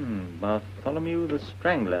 Bartholomew the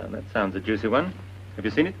Strangler. That sounds a juicy one. Have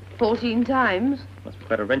you seen it? 14 times. Must be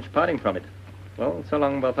quite a wrench parting from it. Well, so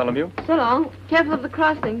long, Bartholomew. So long. Careful of the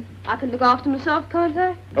crossing. I can look after myself, can't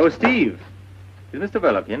I? Oh, Steve. Is Mr.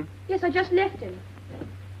 Verloc in? Yes, I just left him.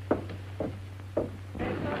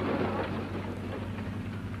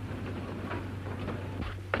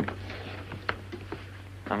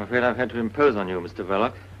 I'm afraid I've had to impose on you, Mr.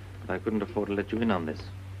 Verloc. But I couldn't afford to let you in on this.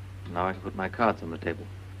 Now I can put my cards on the table.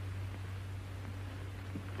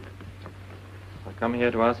 I come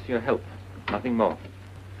here to ask for your help. Nothing more.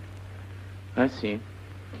 I see.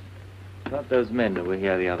 About those men who were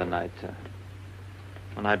here the other night,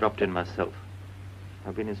 when I dropped in myself,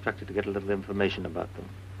 I've been instructed to get a little information about them.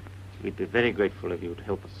 We'd be very grateful if you'd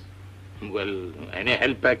help us. Well, any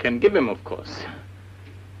help I can give him, of course.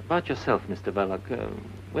 About yourself, Mr. Verloc,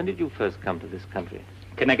 when did you first come to this country?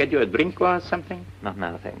 Can I get you a drink or something? Not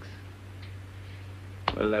now, thanks.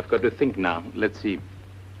 Well, I've got to think now. Let's see.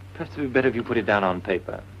 Perhaps it would be better if you put it down on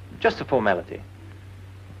paper. Just a formality.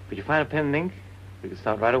 Could you find a pen and ink? We could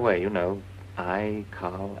start right away, you know. I,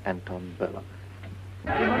 Carl Anton Verloc.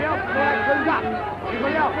 Everybody else, turns up.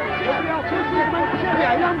 Everybody else,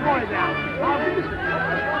 yeah, young boy now.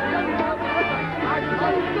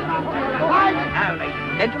 Now, ladies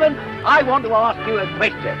and gentlemen, I want to ask you a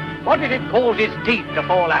question. What does it cause his teeth to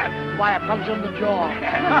fall out? Why, a punch on the jaw.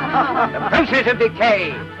 The process of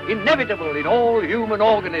decay, inevitable in all human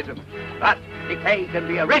organisms. But decay can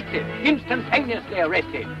be arrested, instantaneously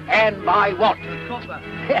arrested. And by what? Copper.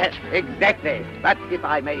 Yes, exactly. But if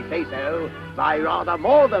I may say so, by rather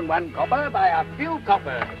more than one copper, by a few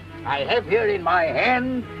coppers. I have here in my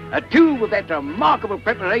hand a tube of that remarkable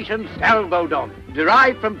preparation, salvodont,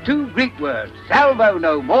 derived from two Greek words, salvo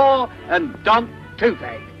no more and dont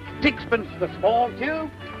toothache. 6pence the small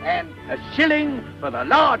tube and a shilling for the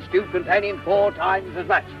large tube containing 4 times as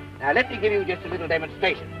much. Now let me give you just a little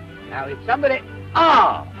demonstration. Now if somebody...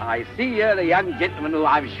 Ah, I see here a young gentleman who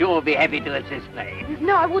I'm sure will be happy to assist me.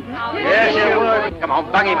 No, I wouldn't. Yes, you would. Come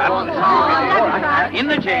on, bung him up. All right. In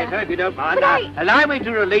the chair, sir, if you don't mind. Allow me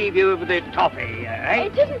to relieve you of the toffee, eh?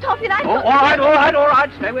 It isn't toffee, I all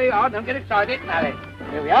right. Stay where you are. Don't get excited. Now then,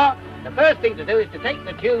 here we are. The first thing to do is to take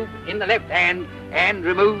the tube in the left hand and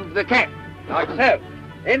remove the cap, like so.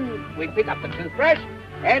 Then we pick up the toothbrush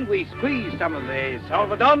and we squeeze some of the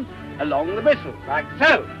salvodont along the bristles, like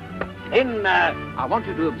so. Then, I want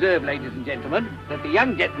you to observe, ladies and gentlemen, that the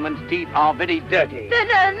young gentleman's teeth are very dirty.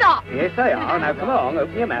 They're not. Yes, they are. Now, come on,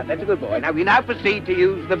 open your mouth. That's a good boy. Now, we now proceed to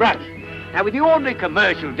use the brush. Now, with the ordinary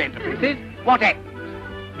commercial dentifrices, what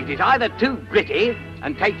happens? It is either too gritty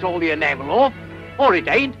and takes all the enamel off, or it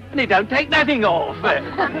ain't and it don't take nothing off.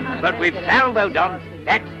 But with salvodont,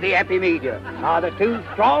 that's the happy medium. Neither too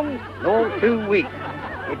strong nor too weak.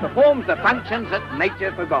 It performs the functions that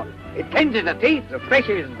nature forgot. It cleanses the teeth,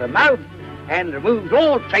 refreshes the mouth, and removes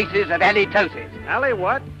all traces of halitosis. Ali,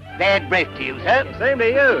 what? Bad breath to you, sir. Same to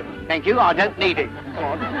you. Thank you, I don't need it. Come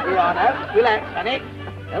on, here you are now. Relax, honey.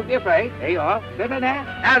 Don't be afraid. There you are. Better now.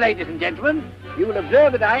 Now, ladies and gentlemen, you will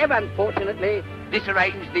observe that I have, unfortunately,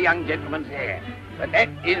 disarranged the young gentleman's hair. But that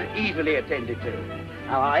is easily attended to.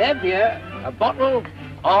 Now, I have here a bottle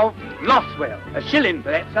of Loswell, a shilling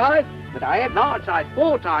for that size, but I have large size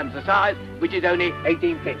 4 times the size, which is only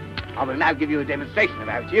 18p. I will now give you a demonstration of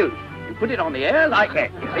how it's used. You put it on the air like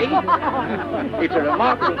that, you see? It's a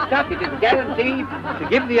remarkable stuff. It is guaranteed to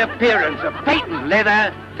give the appearance of patent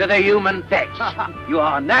leather to the human fetch. You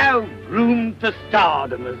are now groomed to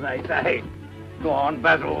stardom, as they say. Go on,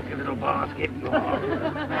 buzz off your little basket. Go on.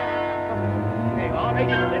 There you are,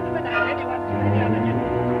 ladies and gentlemen. Now, anyone, any other gentlemen?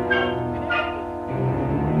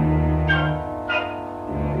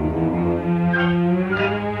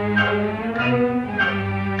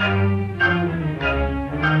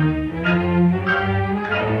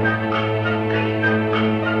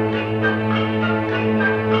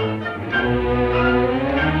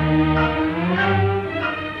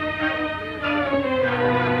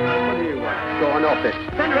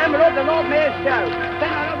 Send her over the Lord Mayor's show.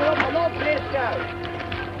 Send her over the Lord Mayor's show.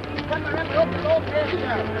 Send her over the Lord Mayor's show. Send her over the Lord Mayor's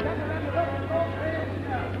show.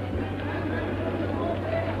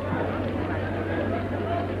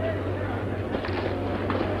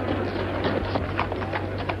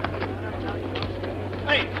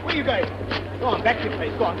 Hey, where you going? Go on, back to your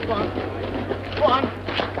place. Go on, go on. Go on.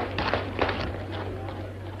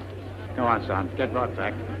 Go on, son. Get right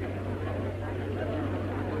back.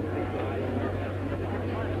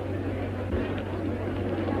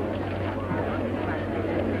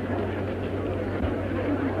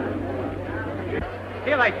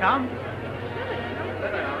 Here they come.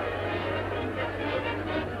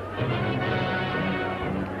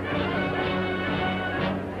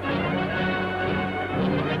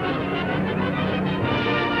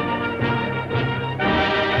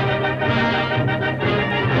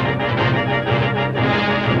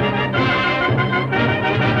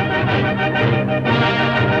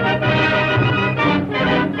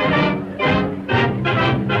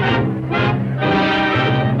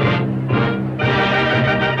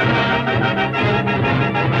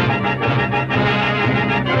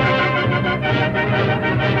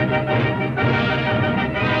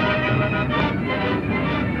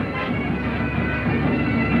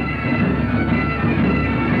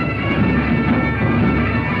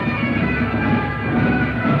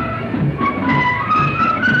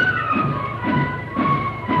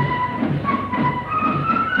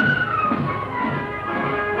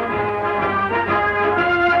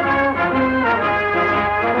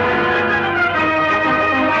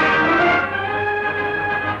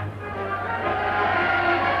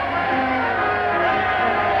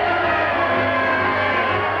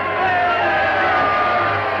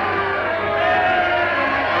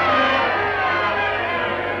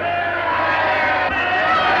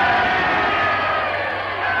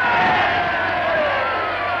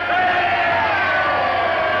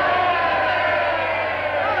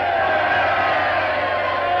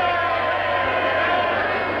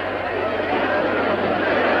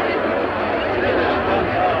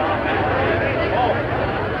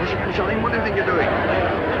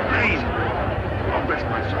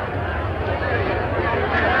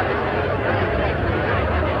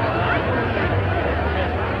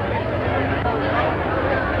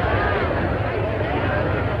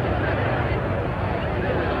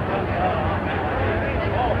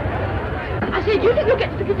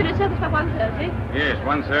 it? Yes,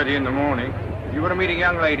 1:30 in the morning. You want to meet a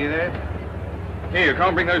young lady there? Here, you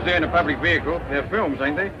can't bring those there in a public vehicle. They're films,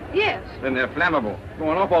 ain't they? Yes. Then they're flammable. Go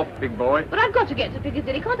on, off, big boy. But I've got to get to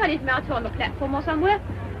Piccadilly. Can't I leave them out here on the platform or somewhere?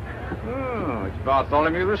 Oh, it's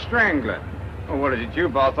Bartholomew the Strangler. Oh, what is it, you,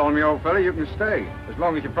 Bartholomew, old fella? You can stay. As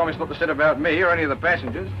long as you promise not to say about me or any of the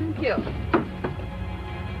passengers. Thank you.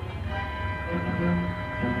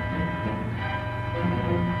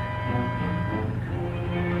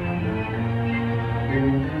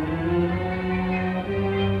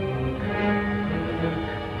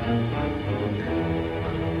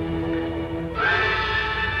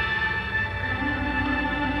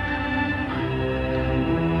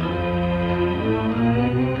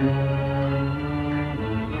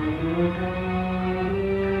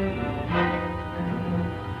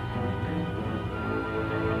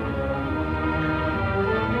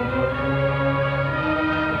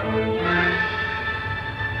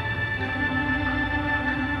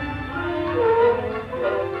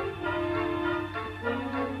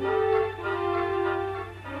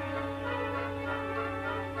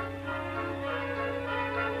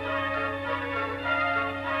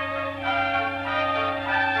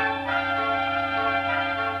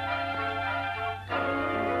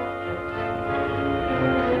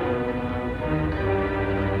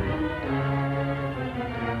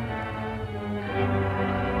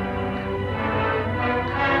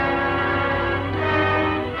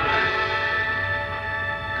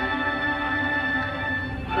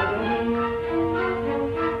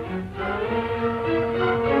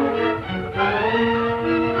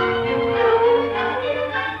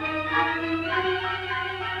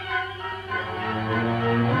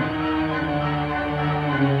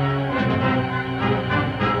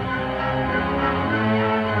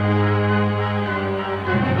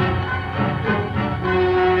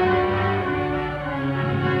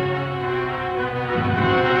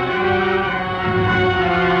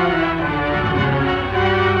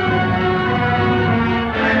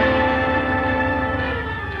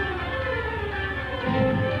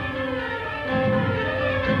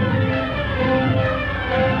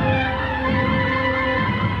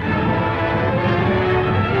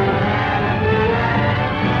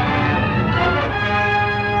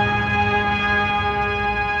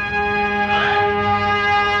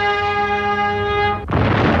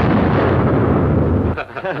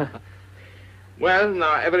 Well,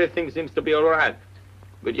 now everything seems to be all right.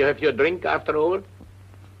 Would you have your drink after all?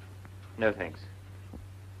 No, thanks.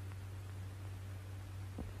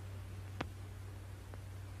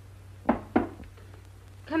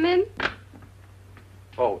 Come in.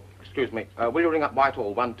 Oh, excuse me. Will you ring up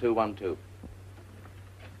Whitehall 1212?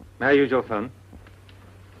 May I use your phone?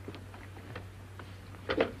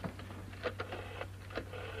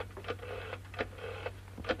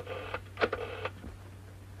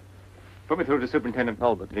 Put me through to Superintendent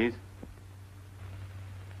Talbot, please.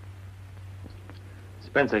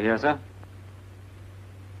 Spencer here, sir.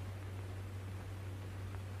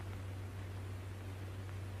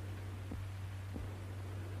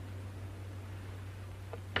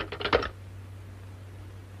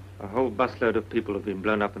 A whole busload of people have been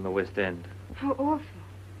blown up in the West End. How awful.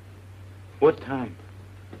 What time?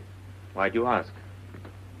 Why'd you ask?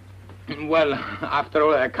 Well, after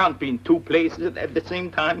all, I can't be in two places at the same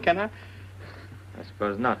time, can I? I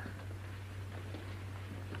suppose not.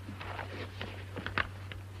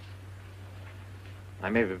 I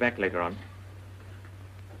may be back later on.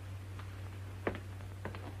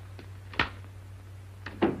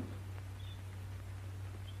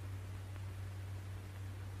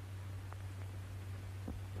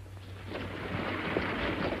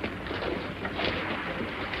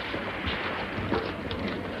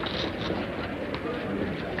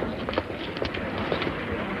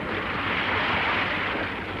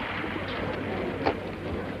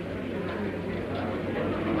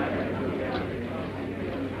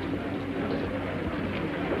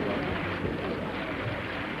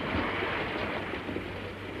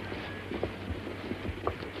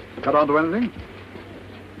 Cut on to anything?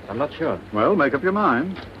 I'm not sure. Well, make up your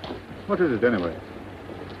mind. What is it, anyway?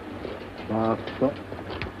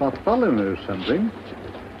 Bartholomew something.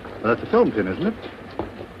 Well, that's a film tin, isn't it?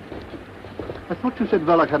 I thought you said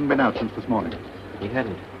Verloc hadn't been out since this morning. He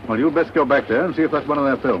hadn't. Well, you'd best go back there and see if that's one of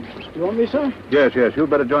their films. You want me, sir? Yes, yes.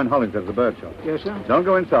 You'd better join Hollington at the bird shop. Yes, sir. Don't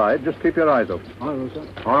go inside. Just keep your eyes open. I will, sir.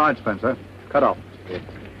 All right, Spencer. Cut off. Yes.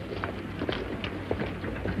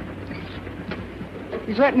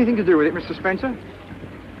 Is that anything to do with it, Mr. Spencer?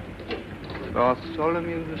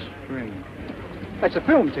 Bartholomew the Spring. That's a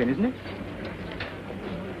film tin, isn't it?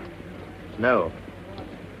 No.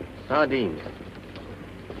 Sardines.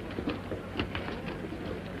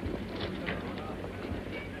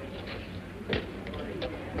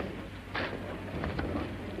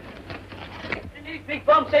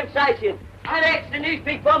 bomb sensation. Alex, the news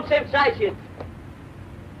big bomb sensation.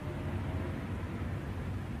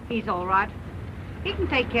 He's all right. He can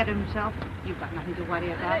take care of himself. You've got nothing to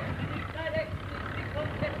worry about.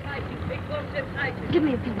 Give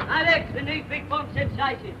me a pen. Alex, the news big bomb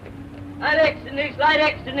sensation. Alex, the news light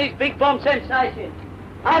X, the news big bomb sensation.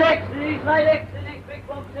 Alex, the news light X, the news big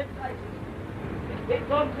bomb sensation. Big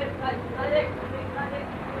bomb sensation. Alex, the news light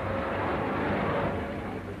X.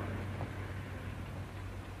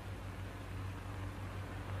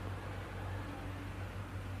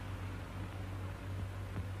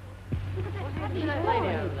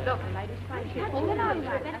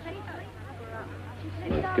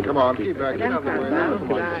 Come on, keep back. Get out of the way now.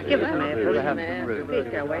 Come on. Give us a minute. Please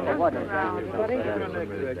go away. I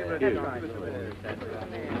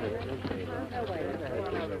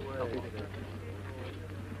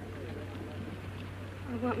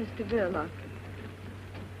want Mr. Verloc.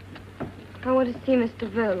 I want to see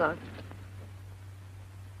Mr. Verloc.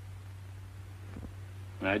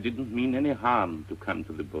 I didn't mean any harm to come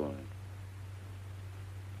to the boy.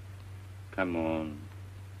 Come on.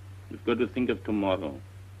 You've got to think of tomorrow.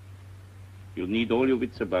 You'll need all your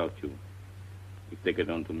wits about you if they get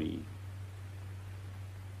on to me.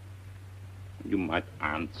 You might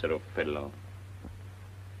answer a fellow.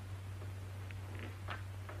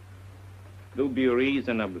 Do be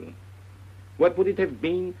reasonable. What would it have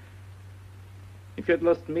been if you had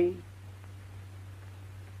lost me?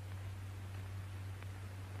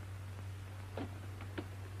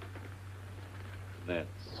 That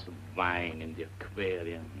swine in the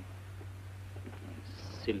aquarium.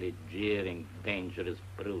 Silly, jeering, dangerous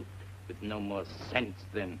brute with no more sense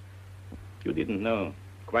than... You didn't know.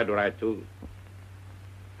 Quite right, too.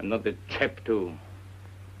 I'm not the chap to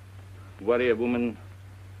worry a woman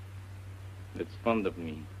that's fond of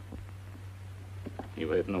me.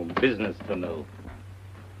 You have no business to know.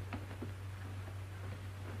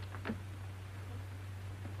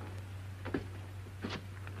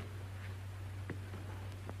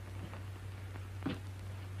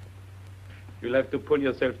 You'll have to pull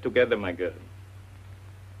yourself together, my girl.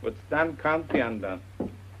 What's done can't be undone.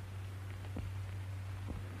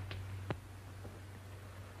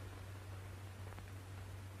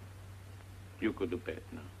 You go to bed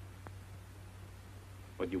now.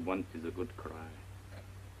 What you want is a good cry.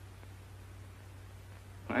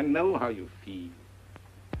 I know how you feel.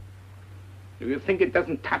 Do you think it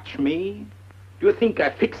doesn't touch me? Do you think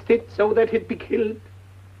I fixed it so that he'd be killed?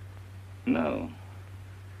 No.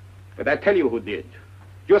 But I tell you who did.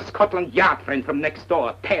 Your Scotland Yard friend from next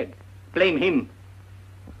door, Ted. Blame him.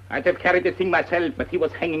 I'd have carried the thing myself, but he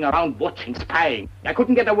was hanging around watching, spying. I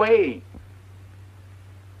couldn't get away.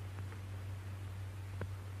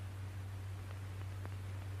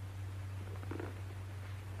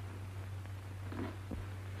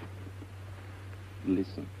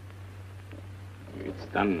 Listen. It's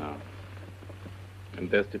done now. And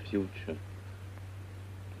there's the future.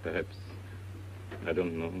 Perhaps, I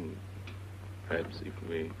don't know, perhaps if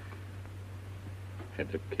we had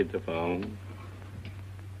a kid of our own.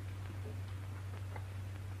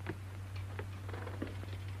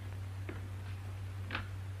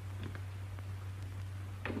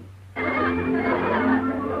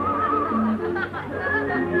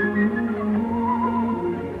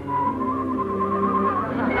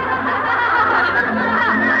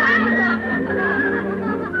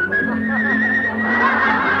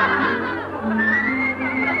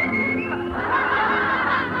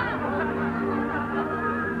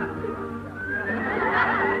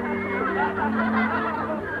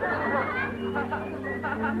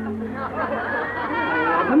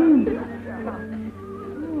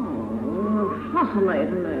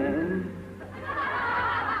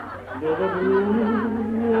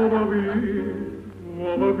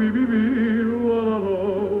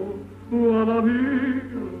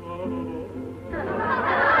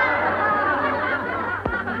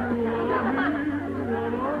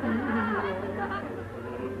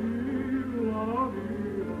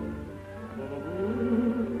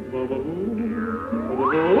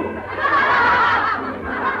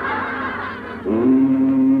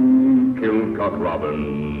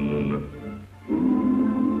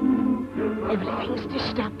 Everything's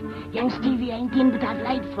dished up. Young Stevie ain't in, but I've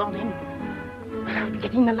laid for him. I'm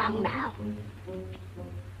getting along now.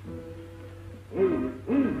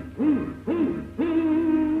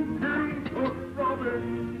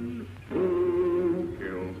 Robin. Who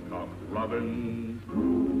killed Cock Robin? Who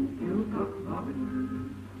killed Cock Robin?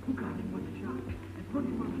 Who got him with a shot and put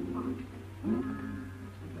him on the spot?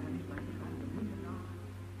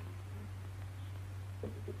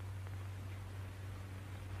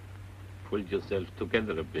 pulled yourself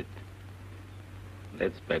together a bit.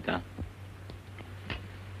 That's better.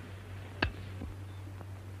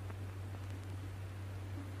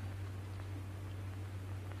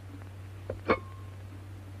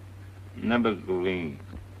 Never green.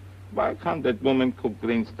 Why can't that woman cook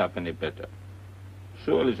green stuff any better?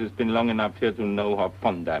 Surely she's been long enough here to know how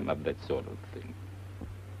fond I am of that sort of thing.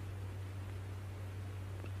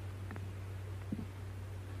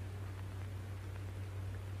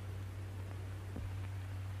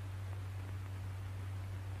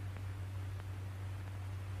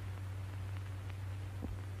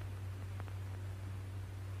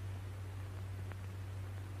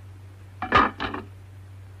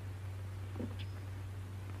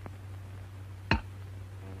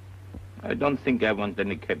 I don't think I want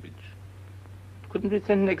any cabbage. Couldn't we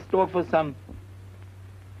send next door for some?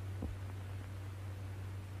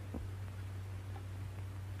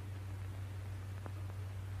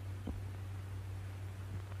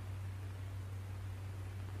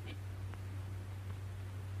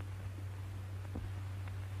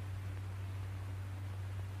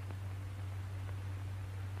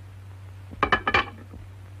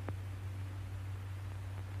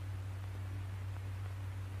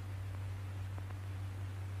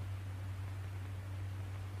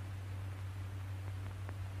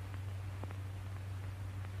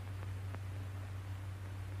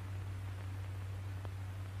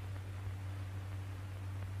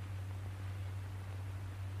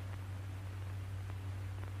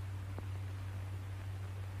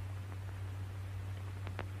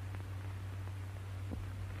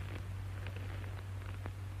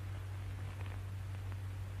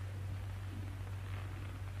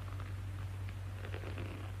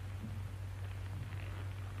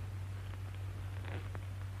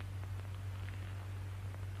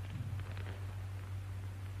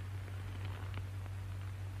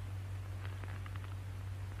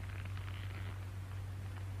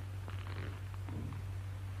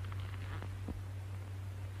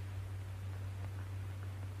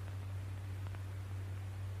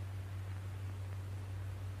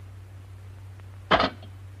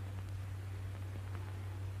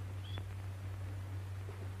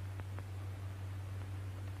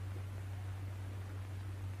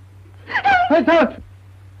 Hey, Todd!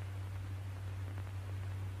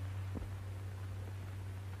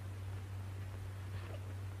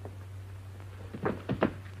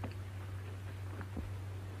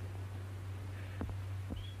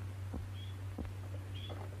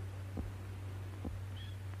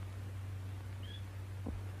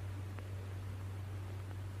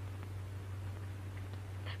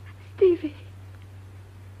 Stevie.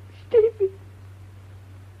 Stevie.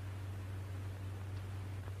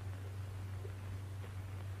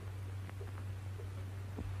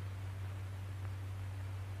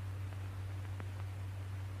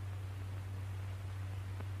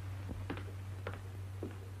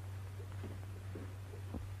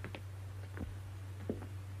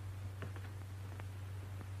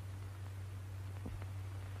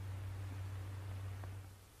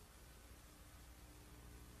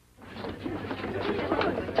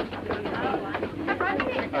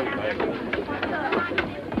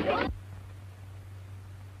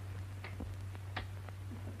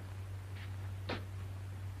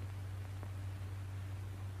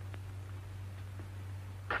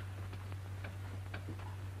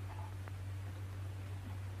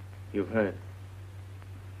 You've heard.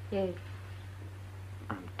 Yes.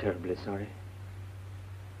 I'm terribly sorry.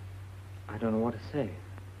 I don't know what to say.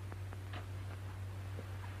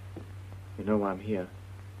 You know why I'm here?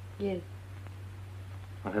 Yes.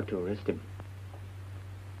 I'll have to arrest him.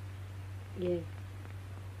 Yes.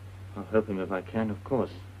 I'll help him if I can, of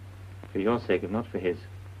course. For your sake, if not for his.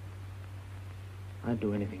 I'd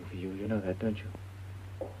do anything for you. You know that, don't you?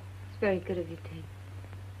 It's very good of you, Ted.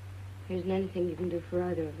 There isn't anything you can do for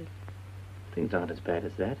either of us. Things aren't as bad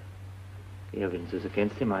as that. The evidence is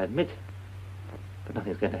against him, I admit. But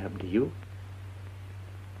nothing's going to happen to you.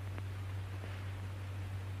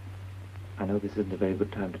 I know this isn't a very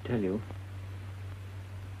good time to tell you.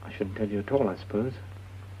 I shouldn't tell you at all, I suppose.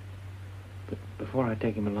 But before I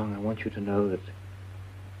take him along, I want you to know that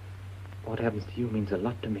what happens to you means a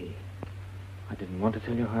lot to me. I didn't want to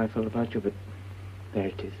tell you how I felt about you, but there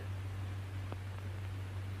it is.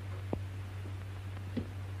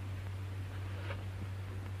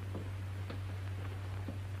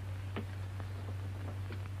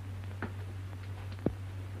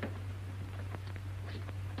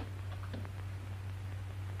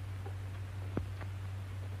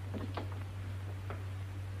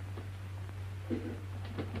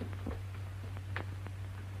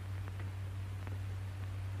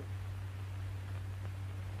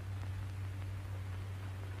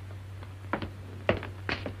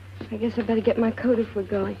 I guess I better get my coat if we're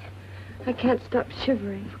going. I can't stop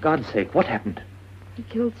shivering. For God's sake, what happened? He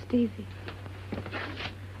killed Stevie.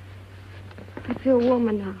 I feel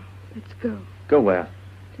warmer now. Let's go. Go where?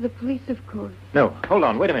 To the police, of course. No, hold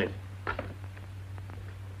on, wait a minute.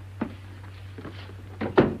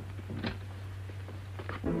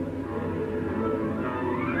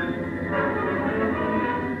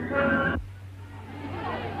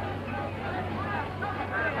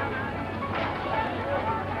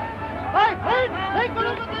 Take a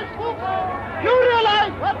look at this book. You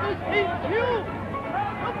realize what this means to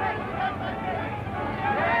you?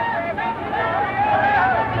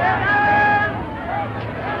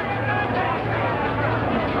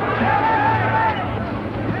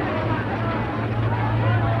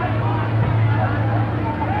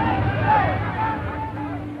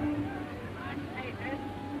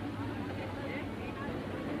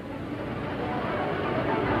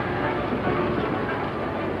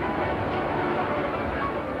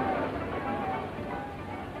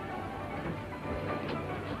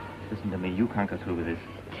 Listen to me, you can't go through with this.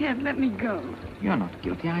 Ted, let me go. You're not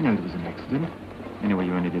guilty. I know it was an accident. Anyway,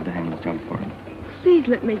 you only did the hangman's job for him. Please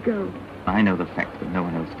let me go. I know the facts, but no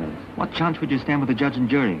one else does. What chance would you stand with the judge and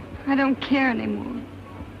jury? I don't care anymore.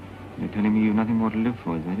 You're telling me you've nothing more to live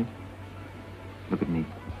for, is that it? Look at me.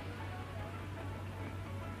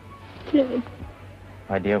 Ted,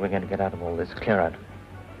 My dear, we're going to get out of all this. Clear out.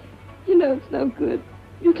 you know it's no good.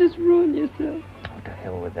 You'll just ruin yourself. Oh, to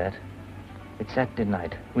hell with that. It's Saturday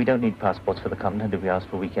night. We don't need passports for the continent if we ask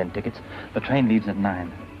for weekend tickets. The train leaves at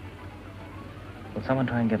 9. Will someone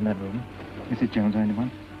try and get in that room? Mrs. Jones or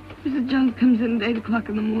anyone? Mrs. Jones comes in at 8 o'clock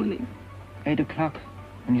in the morning. 8 o'clock?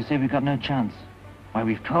 And you say we've got no chance? Why,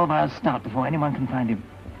 we've 12 hours start before anyone can find him.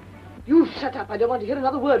 You shut up. I don't want to hear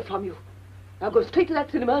another word from you. Now go straight to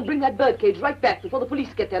that cinema and bring that birdcage right back before the police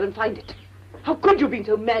get there and find it. How could you have been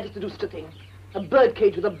so mad as to do such a thing? A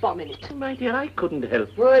birdcage with a bomb in it. My dear, I couldn't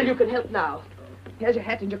help. Well, you can help now. Here's your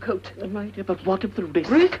hat and your coat. My dear, but what if the risk...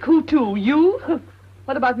 Risk who to? You?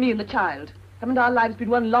 What about me and the child? Haven't our lives been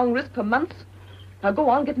one long risk for months? Now go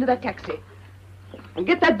on, get into that taxi. And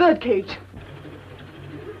get that birdcage.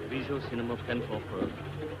 Visual cinema 10 for Pearl.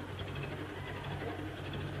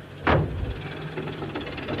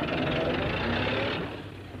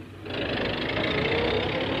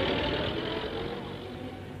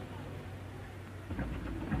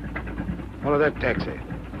 Follow that taxi.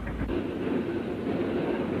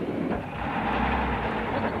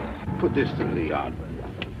 Put this to the yard.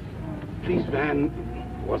 Please, van,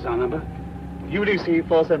 what's our number? UDC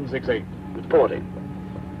 4768. Reporting.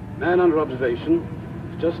 Man under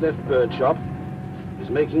observation, just left bird shop, is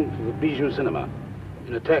making for the Bijou Cinema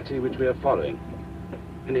in a taxi which we are following.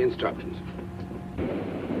 Any instructions?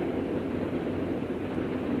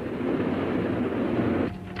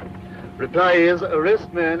 Reply is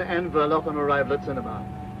arrest man and Verloc on arrival at cinema.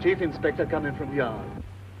 Chief Inspector coming from yard.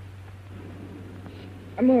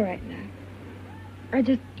 I'm all right now.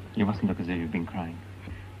 You mustn't look as though you've been crying.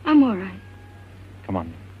 I'm all right. Come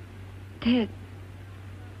on. Ted.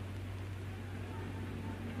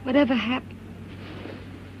 Whatever happened?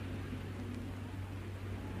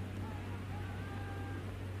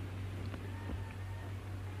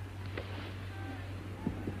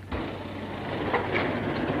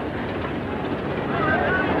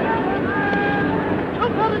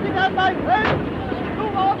 Look what it got, my friend. You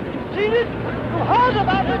want to see it? You heard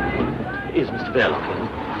about it? Is Mr. Verloc in?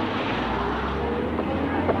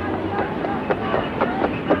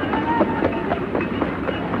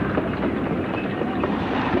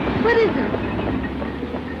 What is it?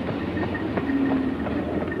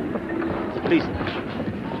 It's a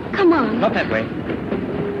police. Come on. Not that way.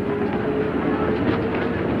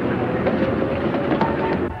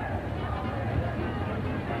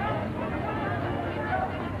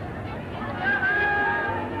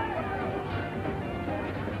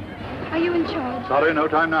 Are you in charge? Sorry, no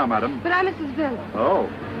time now, madam. But I'm Mrs. Villa. Oh,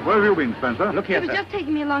 where have you been, Spencer? Look He here, was sir. just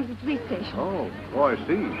taking me along to the police station. Oh, I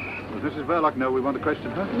see. Does Mrs. Verloc know we want to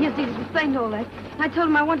question her? Yes, he's explained all that. I told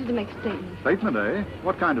him I wanted to make a statement. Statement, eh?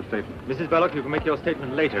 What kind of statement? Mrs. Verloc, you can make your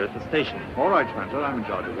statement later at the station. All right, Spencer, I'm in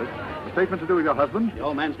charge of this. A statement to do with your husband? The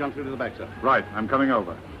old man's gone through to the back, sir. Right, I'm coming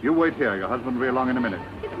over. You wait here. Your husband will be along in a minute.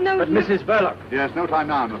 It's no... But Mrs. Verloc... Yes, no time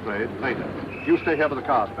now, I'm afraid. Later. You stay here with the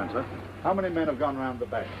car, Spencer. How many men have gone round the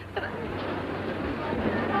back?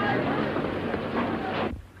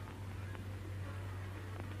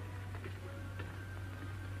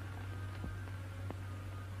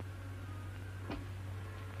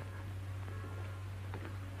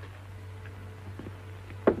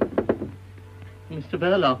 Mr.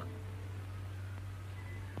 Verloc.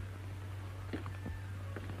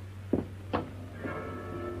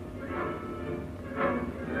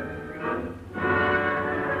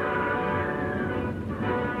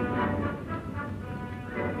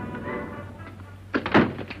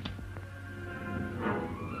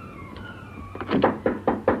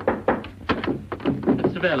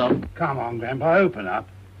 Verloc. Come on, Grandpa, open up.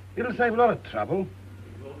 It'll save a lot of trouble.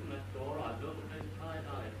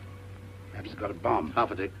 Perhaps he's got a bomb.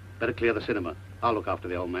 Half a tick. Better clear the cinema. I'll look after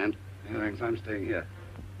the old man. Yeah, thanks, I'm staying here.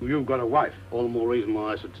 You've got a wife. All the more reason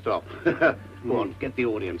why I should stop. Go on, get the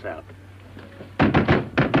audience out.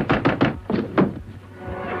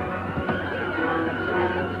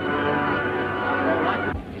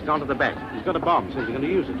 He's gone to the back. He's got a bomb. Says he's going to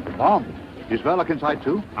use it. Bomb? Is Verloc inside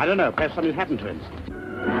too? I don't know. Perhaps something's happened to him.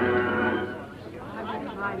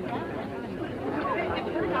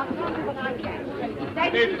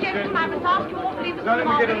 Ladies and gentlemen, I must ask you all to leave the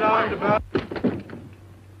cinema. Get alarmed about.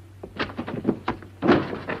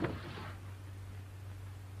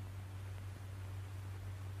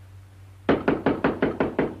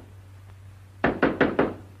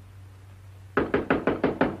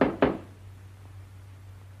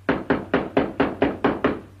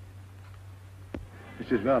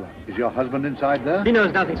 Mrs. Verloc, is your husband inside there? He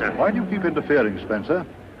knows nothing, sir. Why do you keep interfering, Spencer?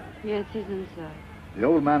 Yes, isn't, sir. The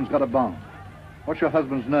old man's got a bomb. What's your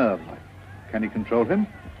husband's nerve like? Can he control him?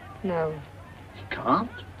 No. He can't?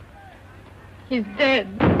 He's dead.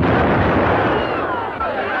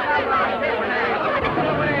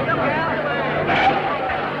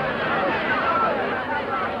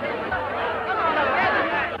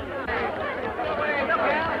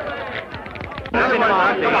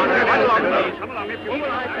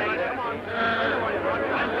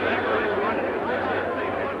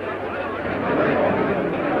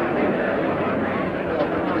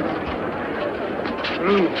 The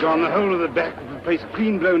room's gone, the whole of the back of the place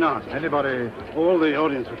clean blown out. Anybody? All the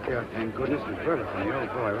audience was killed, thank goodness, and brother from the old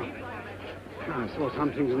boy. Well, I saw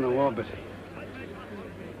some things in the wall, but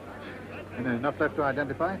Enough left to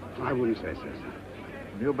identify? I wouldn't say so, sir.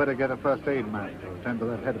 You better get a first aid man to attend to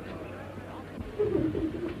that head of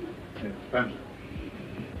Yes, Spencer.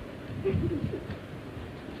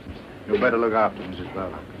 You better look after Mrs.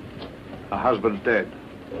 Verloc. Her husband's dead.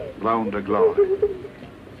 Blown to glory.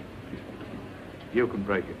 You can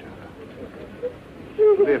break it to her.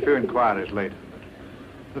 There'll be a few inquiries later.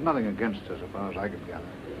 There's nothing against her, so far as I can gather.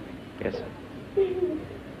 Yes, sir.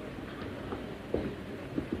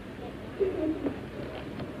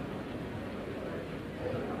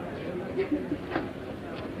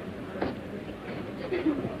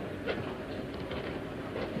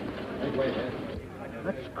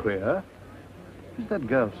 That's queer. Is that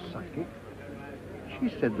girl psychic? She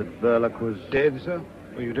said that Verloc was... Dead, sir?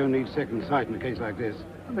 Well, you don't need second sight in a case like this.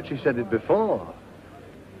 But she said it before.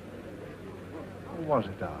 Or was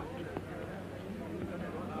it after?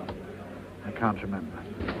 I can't remember.